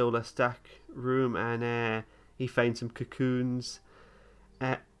to the solar stack room, and he finds some cocoons,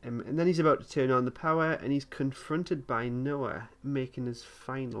 and then he's about to turn on the power, and he's confronted by Noah making his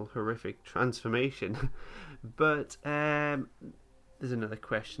final horrific transformation. But there's another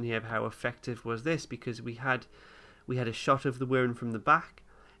question here of how effective was this, because we had a shot of the Wirren from the back,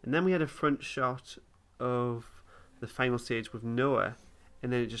 and then we had a front shot of the final stage with Noah,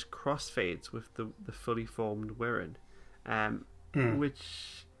 and then it just crossfades with the fully formed Wirren,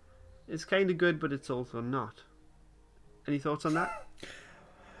 which is kind of good, but it's also not. Any thoughts on that?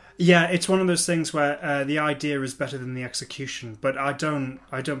 Yeah, it's one of those things where the idea is better than the execution, but I don't.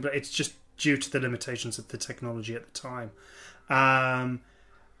 But it's just due to the limitations of the technology at the time. I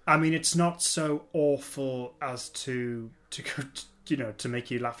mean, it's not so awful as to make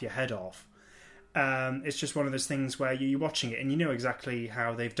you laugh your head off. It's just one of those things where you're watching it and you know exactly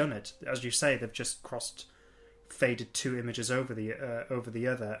how they've done it. As you say, they've just faded two images over the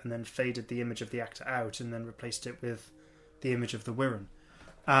other, and then faded the image of the actor out, and then replaced it with the image of the Wirren.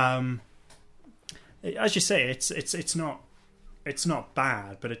 As you say, it's not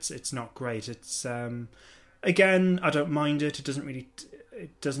bad, but it's not great. It's again, I don't mind it.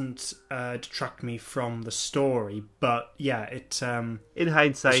 It doesn't detract me from the story, but yeah, in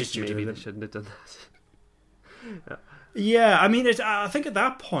hindsight, maybe they shouldn't have done that. Yeah, I mean, I think at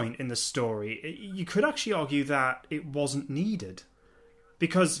that point in the story, you could actually argue that it wasn't needed.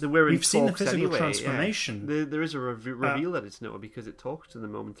 Because we've seen the physical transformation. Yeah. There is a reveal that it's Noah because it talks to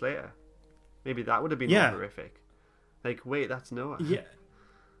them moments later. Maybe that would have been more horrific. Like, wait, that's Noah. Yeah.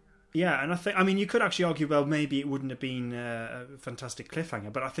 Yeah, and I mean, you could actually argue, well, maybe it wouldn't have been a fantastic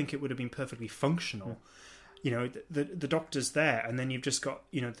cliffhanger, but I think it would have been perfectly functional. You know, the Doctor's there, and then you've just got,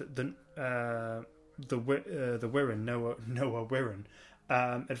 you know, the Wirren, Noah Wirren,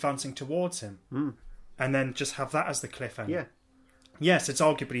 advancing towards him, and then just have that as the cliffhanger. Yeah. Yes, it's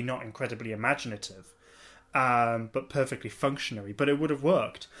arguably not incredibly imaginative, but perfectly functionary. But it would have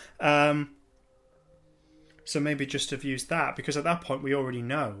worked. So maybe just have used that, because at that point we already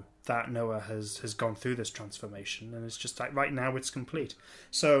know that Noah has gone through this transformation, and it's just like right now it's complete.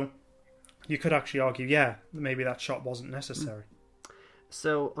 So you could actually argue, yeah, maybe that shot wasn't necessary.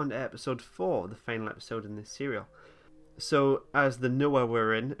 So on to episode 4, the final episode in this serial. So as the Noah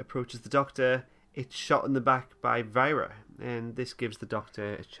Wirren approaches the Doctor, it's shot in the back by Vira, and this gives the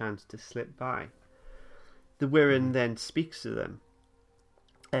Doctor a chance to slip by. The Wirren then speaks to them.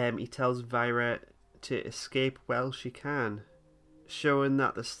 He tells Vira to escape while she can, showing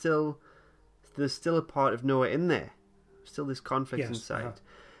that there's still a part of Noah in there, still this conflict inside.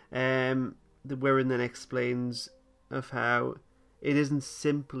 The Wirren then explains of how it isn't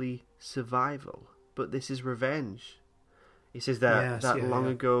simply survival, but this is revenge. He says that long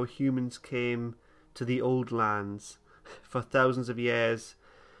ago humans came to the old lands. For thousands of years,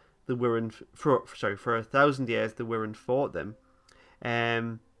 the Wirren for 1,000 years the Wirren fought them.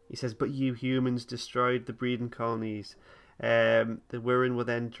 He says, but you humans destroyed the breeding colonies. The Wirren were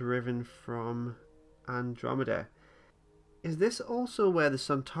then driven from Andromeda. Is this also where the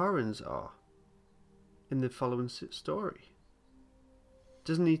Sontarans are in the following story?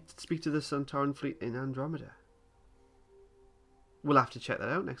 Doesn't he speak to the Sontaran fleet in Andromeda? We'll have to check that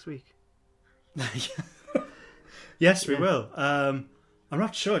out next week. Yes, we will. I'm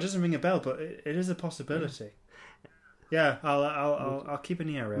not sure. It doesn't ring a bell, but it is a possibility. Yeah, I'll keep an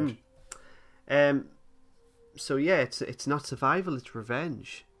ear out. So yeah, it's not survival; it's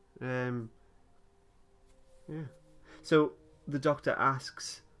revenge. So the Doctor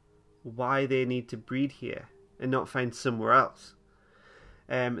asks why they need to breed here and not find somewhere else.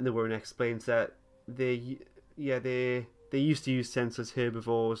 And the Wirren explains that they used to use senseless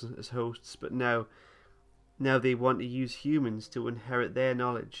herbivores as hosts, but now they want to use humans to inherit their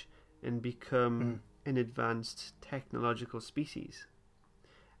knowledge and become an advanced technological species.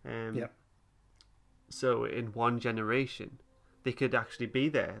 So in one generation, they could actually be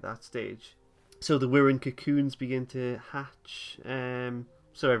there at that stage. So the Wirren cocoons begin to hatch.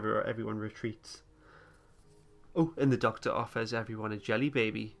 So everyone retreats. Oh, and the Doctor offers everyone a jelly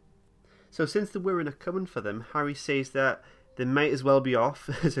baby. So since the Wirren are coming for them, Harry says that they might as well be off,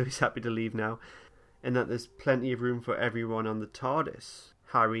 so he's happy to leave now, and that there's plenty of room for everyone on the TARDIS.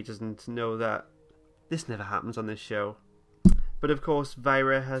 Harry doesn't know that this never happens on this show. But of course,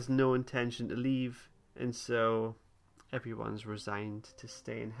 Vira has no intention to leave, and so everyone's resigned to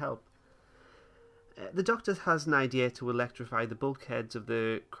stay and help. The Doctor has an idea to electrify the bulkheads of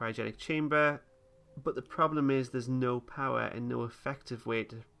the cryogenic chamber, but the problem is there's no power and no effective way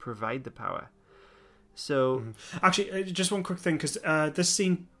to provide the power. So, actually, just one quick thing, because this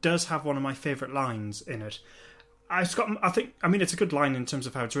scene does have one of my favourite lines in it. It's a good line in terms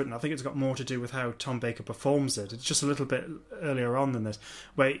of how it's written. I think it's got more to do with how Tom Baker performs it. It's just a little bit earlier on than this,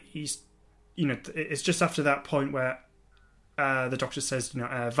 where it's just after that point where the Doctor says,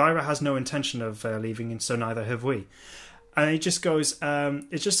 Vira has no intention of leaving, and so neither have we. And he just goes,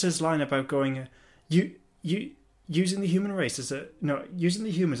 it's just his line about going, using the human race using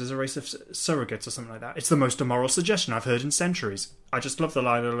the humans as a race of surrogates or something like that. It's the most immoral suggestion I've heard in centuries. I just love the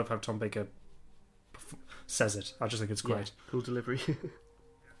line. I love how Tom Baker says it. I just think it's great. Yeah, cool delivery.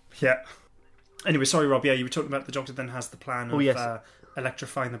 Yeah. Anyway, sorry, Rob. Yeah, you were talking about the Doctor then has the plan of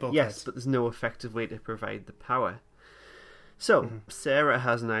electrifying the bulkheads. Yes, but there's no effective way to provide the power. So, Sarah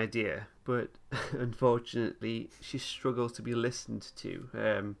has an idea, but unfortunately she struggles to be listened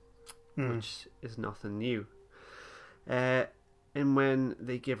to, which is nothing new. And when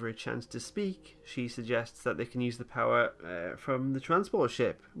they give her a chance to speak, she suggests that they can use the power from the transport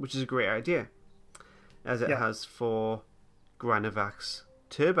ship, which is a great idea, as it has for Granovac's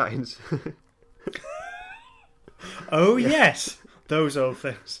turbines. Oh, yes! Those old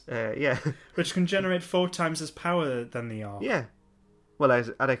things. Yeah. Which can generate 4 times as power than the Ark. Yeah. Well,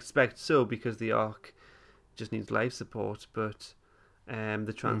 I'd expect so, because the Ark just needs life support, but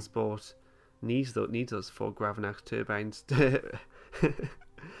the transport needs those 4 Gravanax turbines to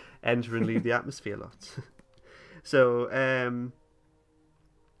enter and leave the atmosphere lots. So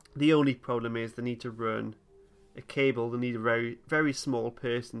the only problem is they need to run a cable. They need a very, very small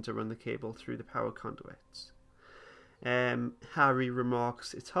person to run the cable through the power conduits. Harry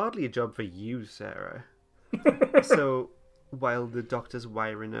remarks, "It's hardly a job for you, Sarah." So while the Doctor's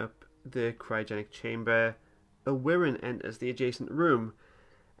wiring up the cryogenic chamber, a Wirren enters the adjacent room.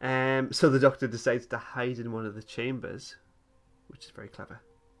 So the Doctor decides to hide in one of the chambers, which is very clever.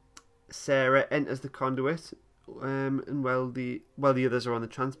 Sarah enters the conduit, and while the others are on the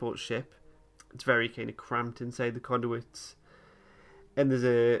transport ship, it's very kind of cramped inside the conduits. And there's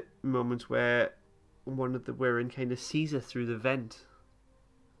a moment where one of the Wirren kind of sees her through the vent,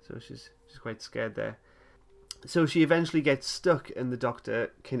 so she's quite scared there. So she eventually gets stuck, and the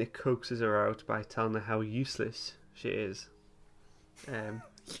Doctor kind of coaxes her out by telling her how useless she is.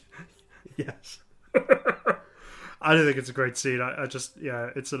 Yes. I don't think it's a great scene. I just,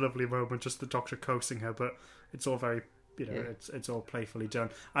 it's a lovely moment, just the Doctor coaxing her, but it's all very, it's all playfully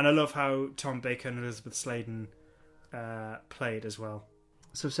done. And I love how Tom Baker and Elizabeth Sladen played as well.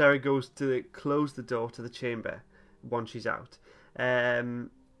 So Sarah goes to close the door to the chamber once she's out. And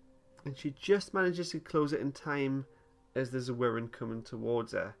she just manages to close it in time as there's a Wirren coming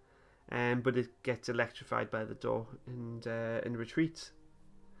towards her. But it gets electrified by the door and retreats.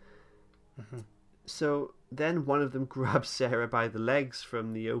 Mm-hmm. So then one of them grabs Sarah by the legs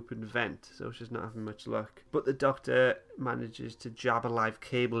from the open vent, so she's not having much luck. But the Doctor manages to jab a live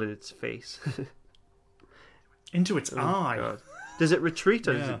cable in its face. Into its eye. God. Does it retreat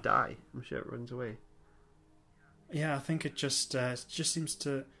or does it die? I'm sure it runs away. Yeah, I think it just seems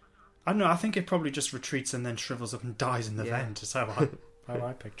to... I don't know, I think it probably just retreats and then shrivels up and dies in the vent. Is how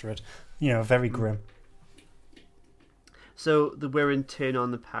I picture it. Very grim. So the Wirren turn on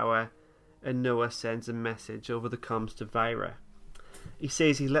the power, and Noah sends a message over the comms to Vira. He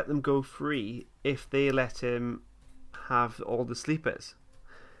says he let them go free if they let him have all the sleepers.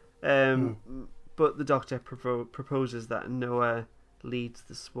 But the Doctor proposes that Noah leads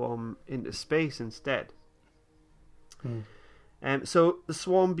the swarm into space instead. So the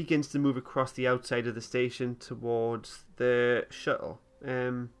swarm begins to move across the outside of the station towards the shuttle.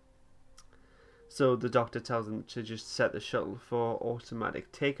 So the Doctor tells them to just set the shuttle for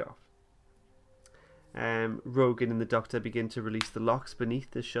automatic takeoff. Rogan and the Doctor begin to release the locks beneath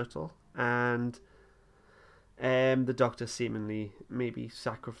the shuttle, and the Doctor seemingly maybe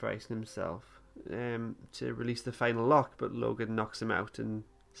sacrificing himself to release the final lock, but Logan knocks him out and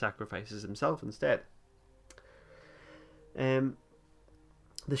sacrifices himself instead. The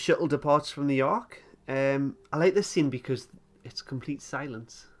shuttle departs from the Ark. I like this scene because it's complete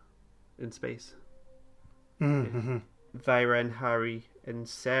silence in space. Mm-hmm. Vira and Harry and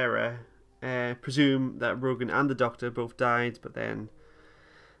Sarah presume that Rogan and the Doctor both died, but then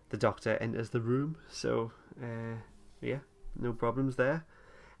the Doctor enters the room, so no problems there.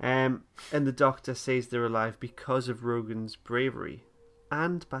 And the Doctor says they're alive because of Rogan's bravery,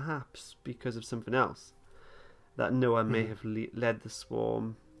 and perhaps because of something else, that Noah may have led the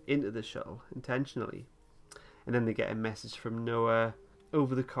swarm into the shuttle intentionally. And then they get a message from Noah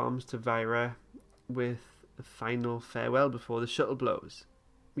over the comms to Vira with a final farewell before the shuttle blows.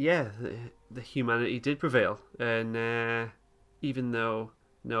 Yeah, the humanity did prevail, and even though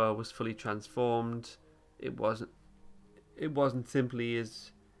Noah was fully transformed, it wasn't simply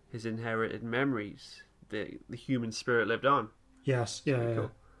his inherited memories. The human spirit lived on. Yes,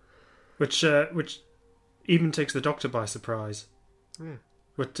 Cool. Which even takes the Doctor by surprise. Yeah,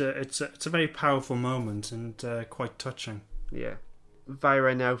 but it's a very powerful moment and quite touching. Yeah,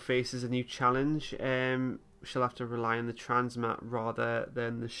 Vira now faces a new challenge. She'll have to rely on the transmat rather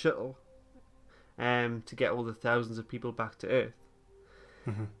than the shuttle to get all the thousands of people back to Earth.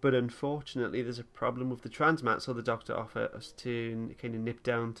 Mm-hmm. But unfortunately there's a problem with the transmat, so the Doctor offers us to kind of nip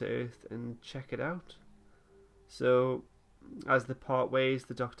down to Earth and check it out. So as they part ways,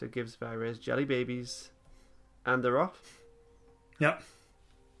 the Doctor gives Vira his jelly babies and they're off. Yep.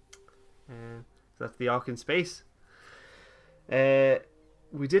 So that's the Ark in space.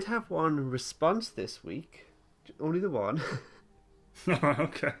 We did have one response this week. Only the one.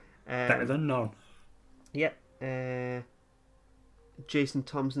 Okay. Better than none. Yep. Jason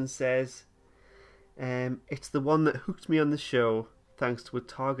Thompson says, it's the one that hooked me on the show thanks to a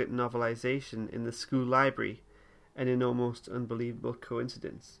Target novelization in the school library and an almost unbelievable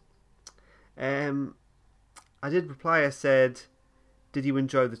coincidence. I did reply, I said, did you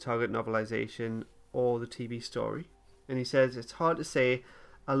enjoy the Target novelisation or the TV story? And he says, it's hard to say.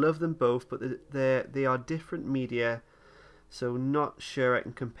 I love them both, but they are different media, so not sure I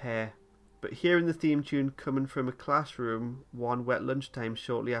can compare. But hearing the theme tune coming from a classroom one wet lunchtime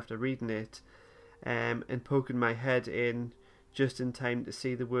shortly after reading it, and poking my head in just in time to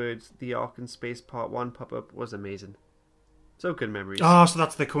see the words "The Ark in Space Part 1" pop up was amazing. So good memories. Oh, so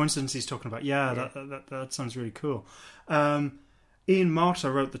that's the coincidence he's talking about. Yeah. That sounds really cool. Ian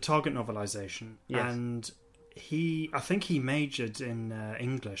Marter wrote the Target novelisation, and I think he majored in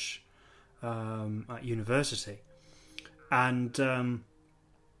English at university, and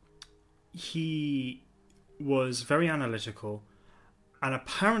he was very analytical, and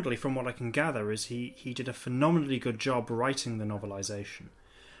apparently, from what I can gather, is he did a phenomenally good job writing the novelisation,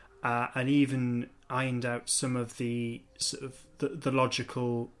 and even ironed out some of the sort of the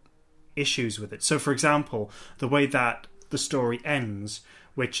logical issues with it. So, for example, the way that the story ends,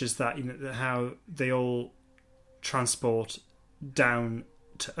 which is that how they all transport down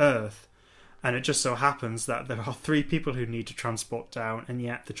to Earth, and it just so happens that there are 3 people who need to transport down, and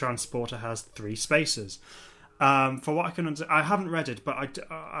yet the transporter has 3 spaces. For what I can understand, I haven't read it, but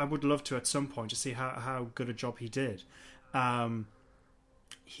I would love to at some point to see how good a job he did.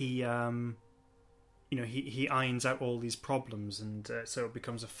 He irons out all these problems, and so it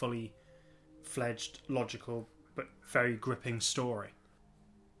becomes a fully fledged, logical, but very gripping story.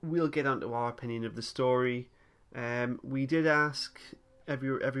 We'll get on to our opinion of the story. We did ask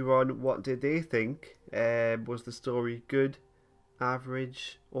everyone what did they think. Was the story good,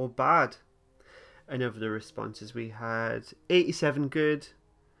 average, or bad? And of the responses, we had 87 good,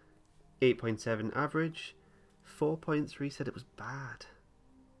 8.7 average, 4.3 said it was bad.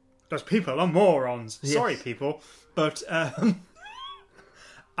 Those people are morons. Yes. Sorry, people, but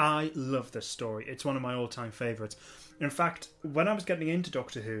I love this story. It's one of my all-time favourites. In fact, when I was getting into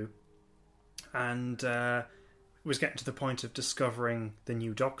Doctor Who, and was getting to the point of discovering the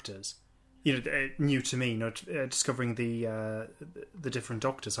new Doctors, new to me, discovering the different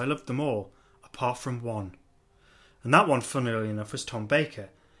Doctors, I loved them all, apart from one. And that one, funnily enough, was Tom Baker.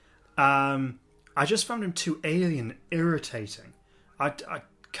 I just found him too alien, irritating. I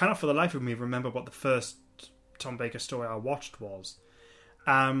cannot for the life of me remember what the first Tom Baker story I watched was.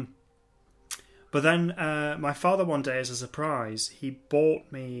 But then my father one day, as a surprise, he bought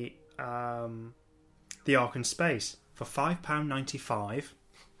me The Ark in Space for £5.95.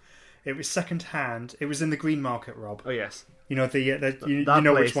 It was second hand. It was in the Green Market, Rob. Oh yes, you know you that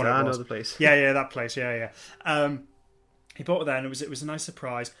know place, which one it was. I know the place. Yeah, that place. Yeah. He bought it there, and it was a nice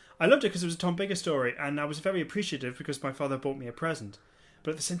surprise. I loved it because it was a Tom Baker story, and I was very appreciative because my father bought me a present.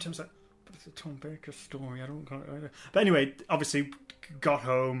 But at the same time, I was like, but it's a Tom Baker story. I don't. But anyway, obviously, got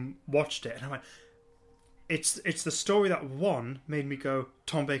home, watched it, and I went, It's the story that, one, made me go,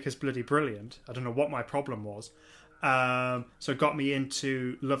 Tom Baker's bloody brilliant. I don't know what my problem was. So it got me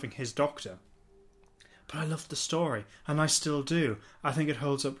into loving his Doctor. But I loved the story, and I still do. I think it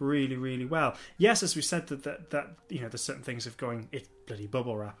holds up really, really well. Yes, as we said, that there's certain things of going, it's bloody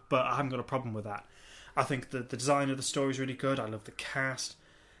bubble wrap, but I haven't got a problem with that. I think the design of the story is really good. I love the cast.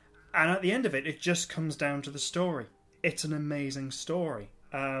 And at the end of it, it just comes down to the story. It's an amazing story.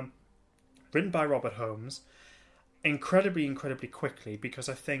 Written by Robert Holmes, incredibly, incredibly quickly, because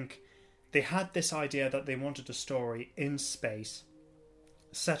I think they had this idea that they wanted a story in space,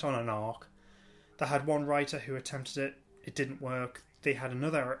 set on an ark. They had one writer who attempted it. It didn't work. They had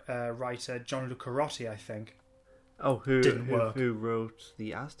another writer, John Lucarotti, I think. Oh, who wrote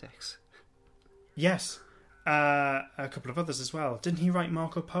The Aztecs? Yes. A couple of others as well. Didn't he write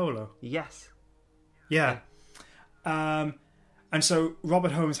Marco Polo? Yes. Yeah. And so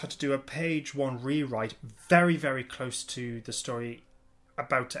Robert Holmes had to do a page 1 rewrite very, very close to the story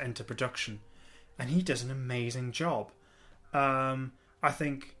about to enter production. And he does an amazing job. I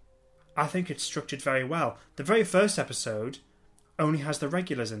think it's structured very well. The very first episode only has the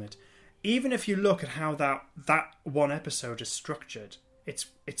regulars in it. Even if you look at how that one episode is structured,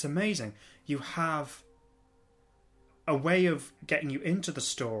 it's amazing. You have a way of getting you into the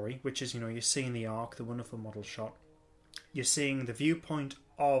story, which is, you're seeing the Ark, the wonderful model shot. You're seeing the viewpoint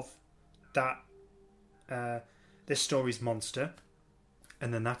of that this story's monster,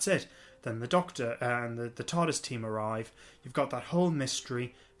 and then that's it. Then the Doctor and the TARDIS team arrive. You've got that whole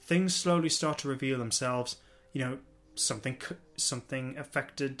mystery. Things slowly start to reveal themselves. Something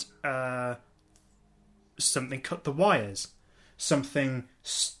affected. Something cut the wires. Something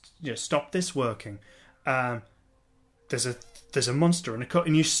stopped this working. There's a monster in a cut,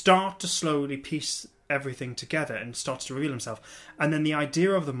 and you start to slowly piece everything together and starts to reveal himself. And then the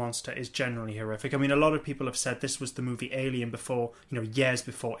idea of the monster is generally horrific. I mean, a lot of people have said this was the movie Alien before, years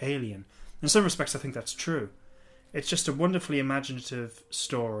before Alien. In some respects, I think that's true. It's just a wonderfully imaginative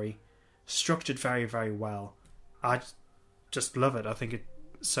story, structured very, very well. I just love it. I just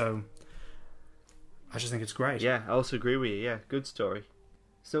think it's great. Yeah, I also agree with you. Yeah, good story.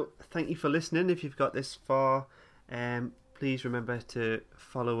 So thank you for listening. If you've got this far, please remember to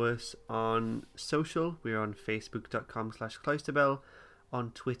follow us on social. We're on facebook.com/cloisterbell,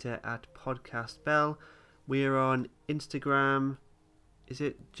 on Twitter @podcastbell. We're on Instagram. Is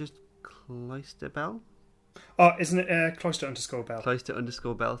it just Cloisterbell? Oh, isn't it Cloister_Bell?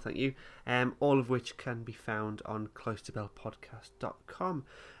 Cloister_Bell, thank you. All of which can be found on cloisterbellpodcast.com,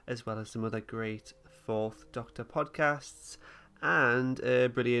 as well as some other great Fourth Doctor podcasts and a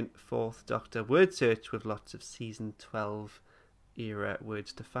brilliant Fourth Doctor word search with lots of season 12 era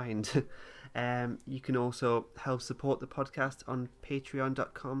words to find. You can also help support the podcast on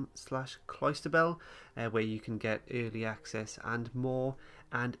patreon.com/cloisterbell, where you can get early access and more.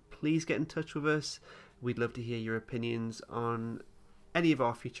 And please get in touch with us. We'd love to hear your opinions on any of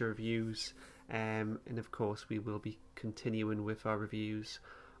our future reviews. And of course, we will be continuing with our reviews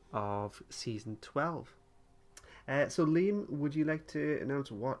of season 12. So Liam, would you like to announce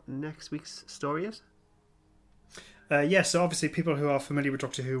what next week's story is? Yes, so obviously people who are familiar with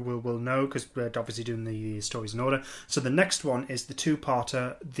Doctor Who will know, because we're obviously doing the stories in order. So the next one is the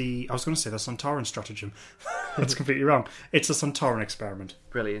two-parter, I was going to say the Sontaran Stratagem. That's completely wrong. It's the Sontaran Experiment.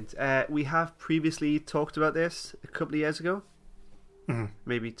 Brilliant. We have previously talked about this a couple of years ago. Mm-hmm.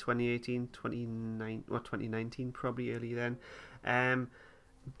 Maybe 2018, 2019, probably early then.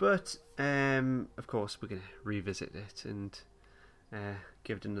 But of course, we're going to revisit it and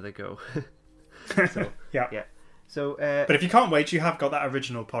give it another go. So, yeah. So, but if you can't wait, you have got that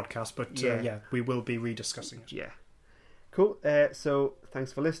original podcast. But we will be rediscussing it. Yeah, cool. So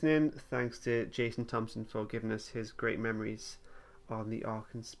thanks for listening. Thanks to Jason Thompson for giving us his great memories on the Ark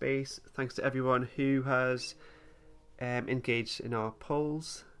in Space. Thanks to everyone who has engaged in our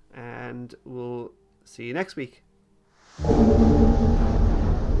polls, and we'll see you next week.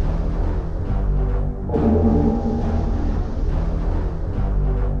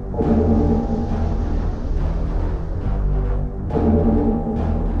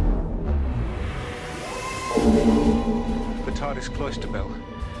 TARDIS Cloister Bell.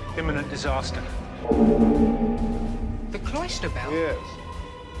 Imminent disaster. The Cloister Bell? Yes.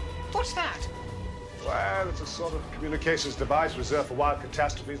 What's that? Well, it's a sort of communications device reserved for wild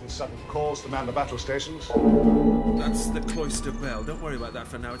catastrophes and sudden calls to man the battle stations. That's the Cloister Bell. Don't worry about that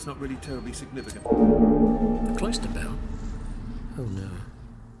for now. It's not really terribly significant. The Cloister Bell? Oh no.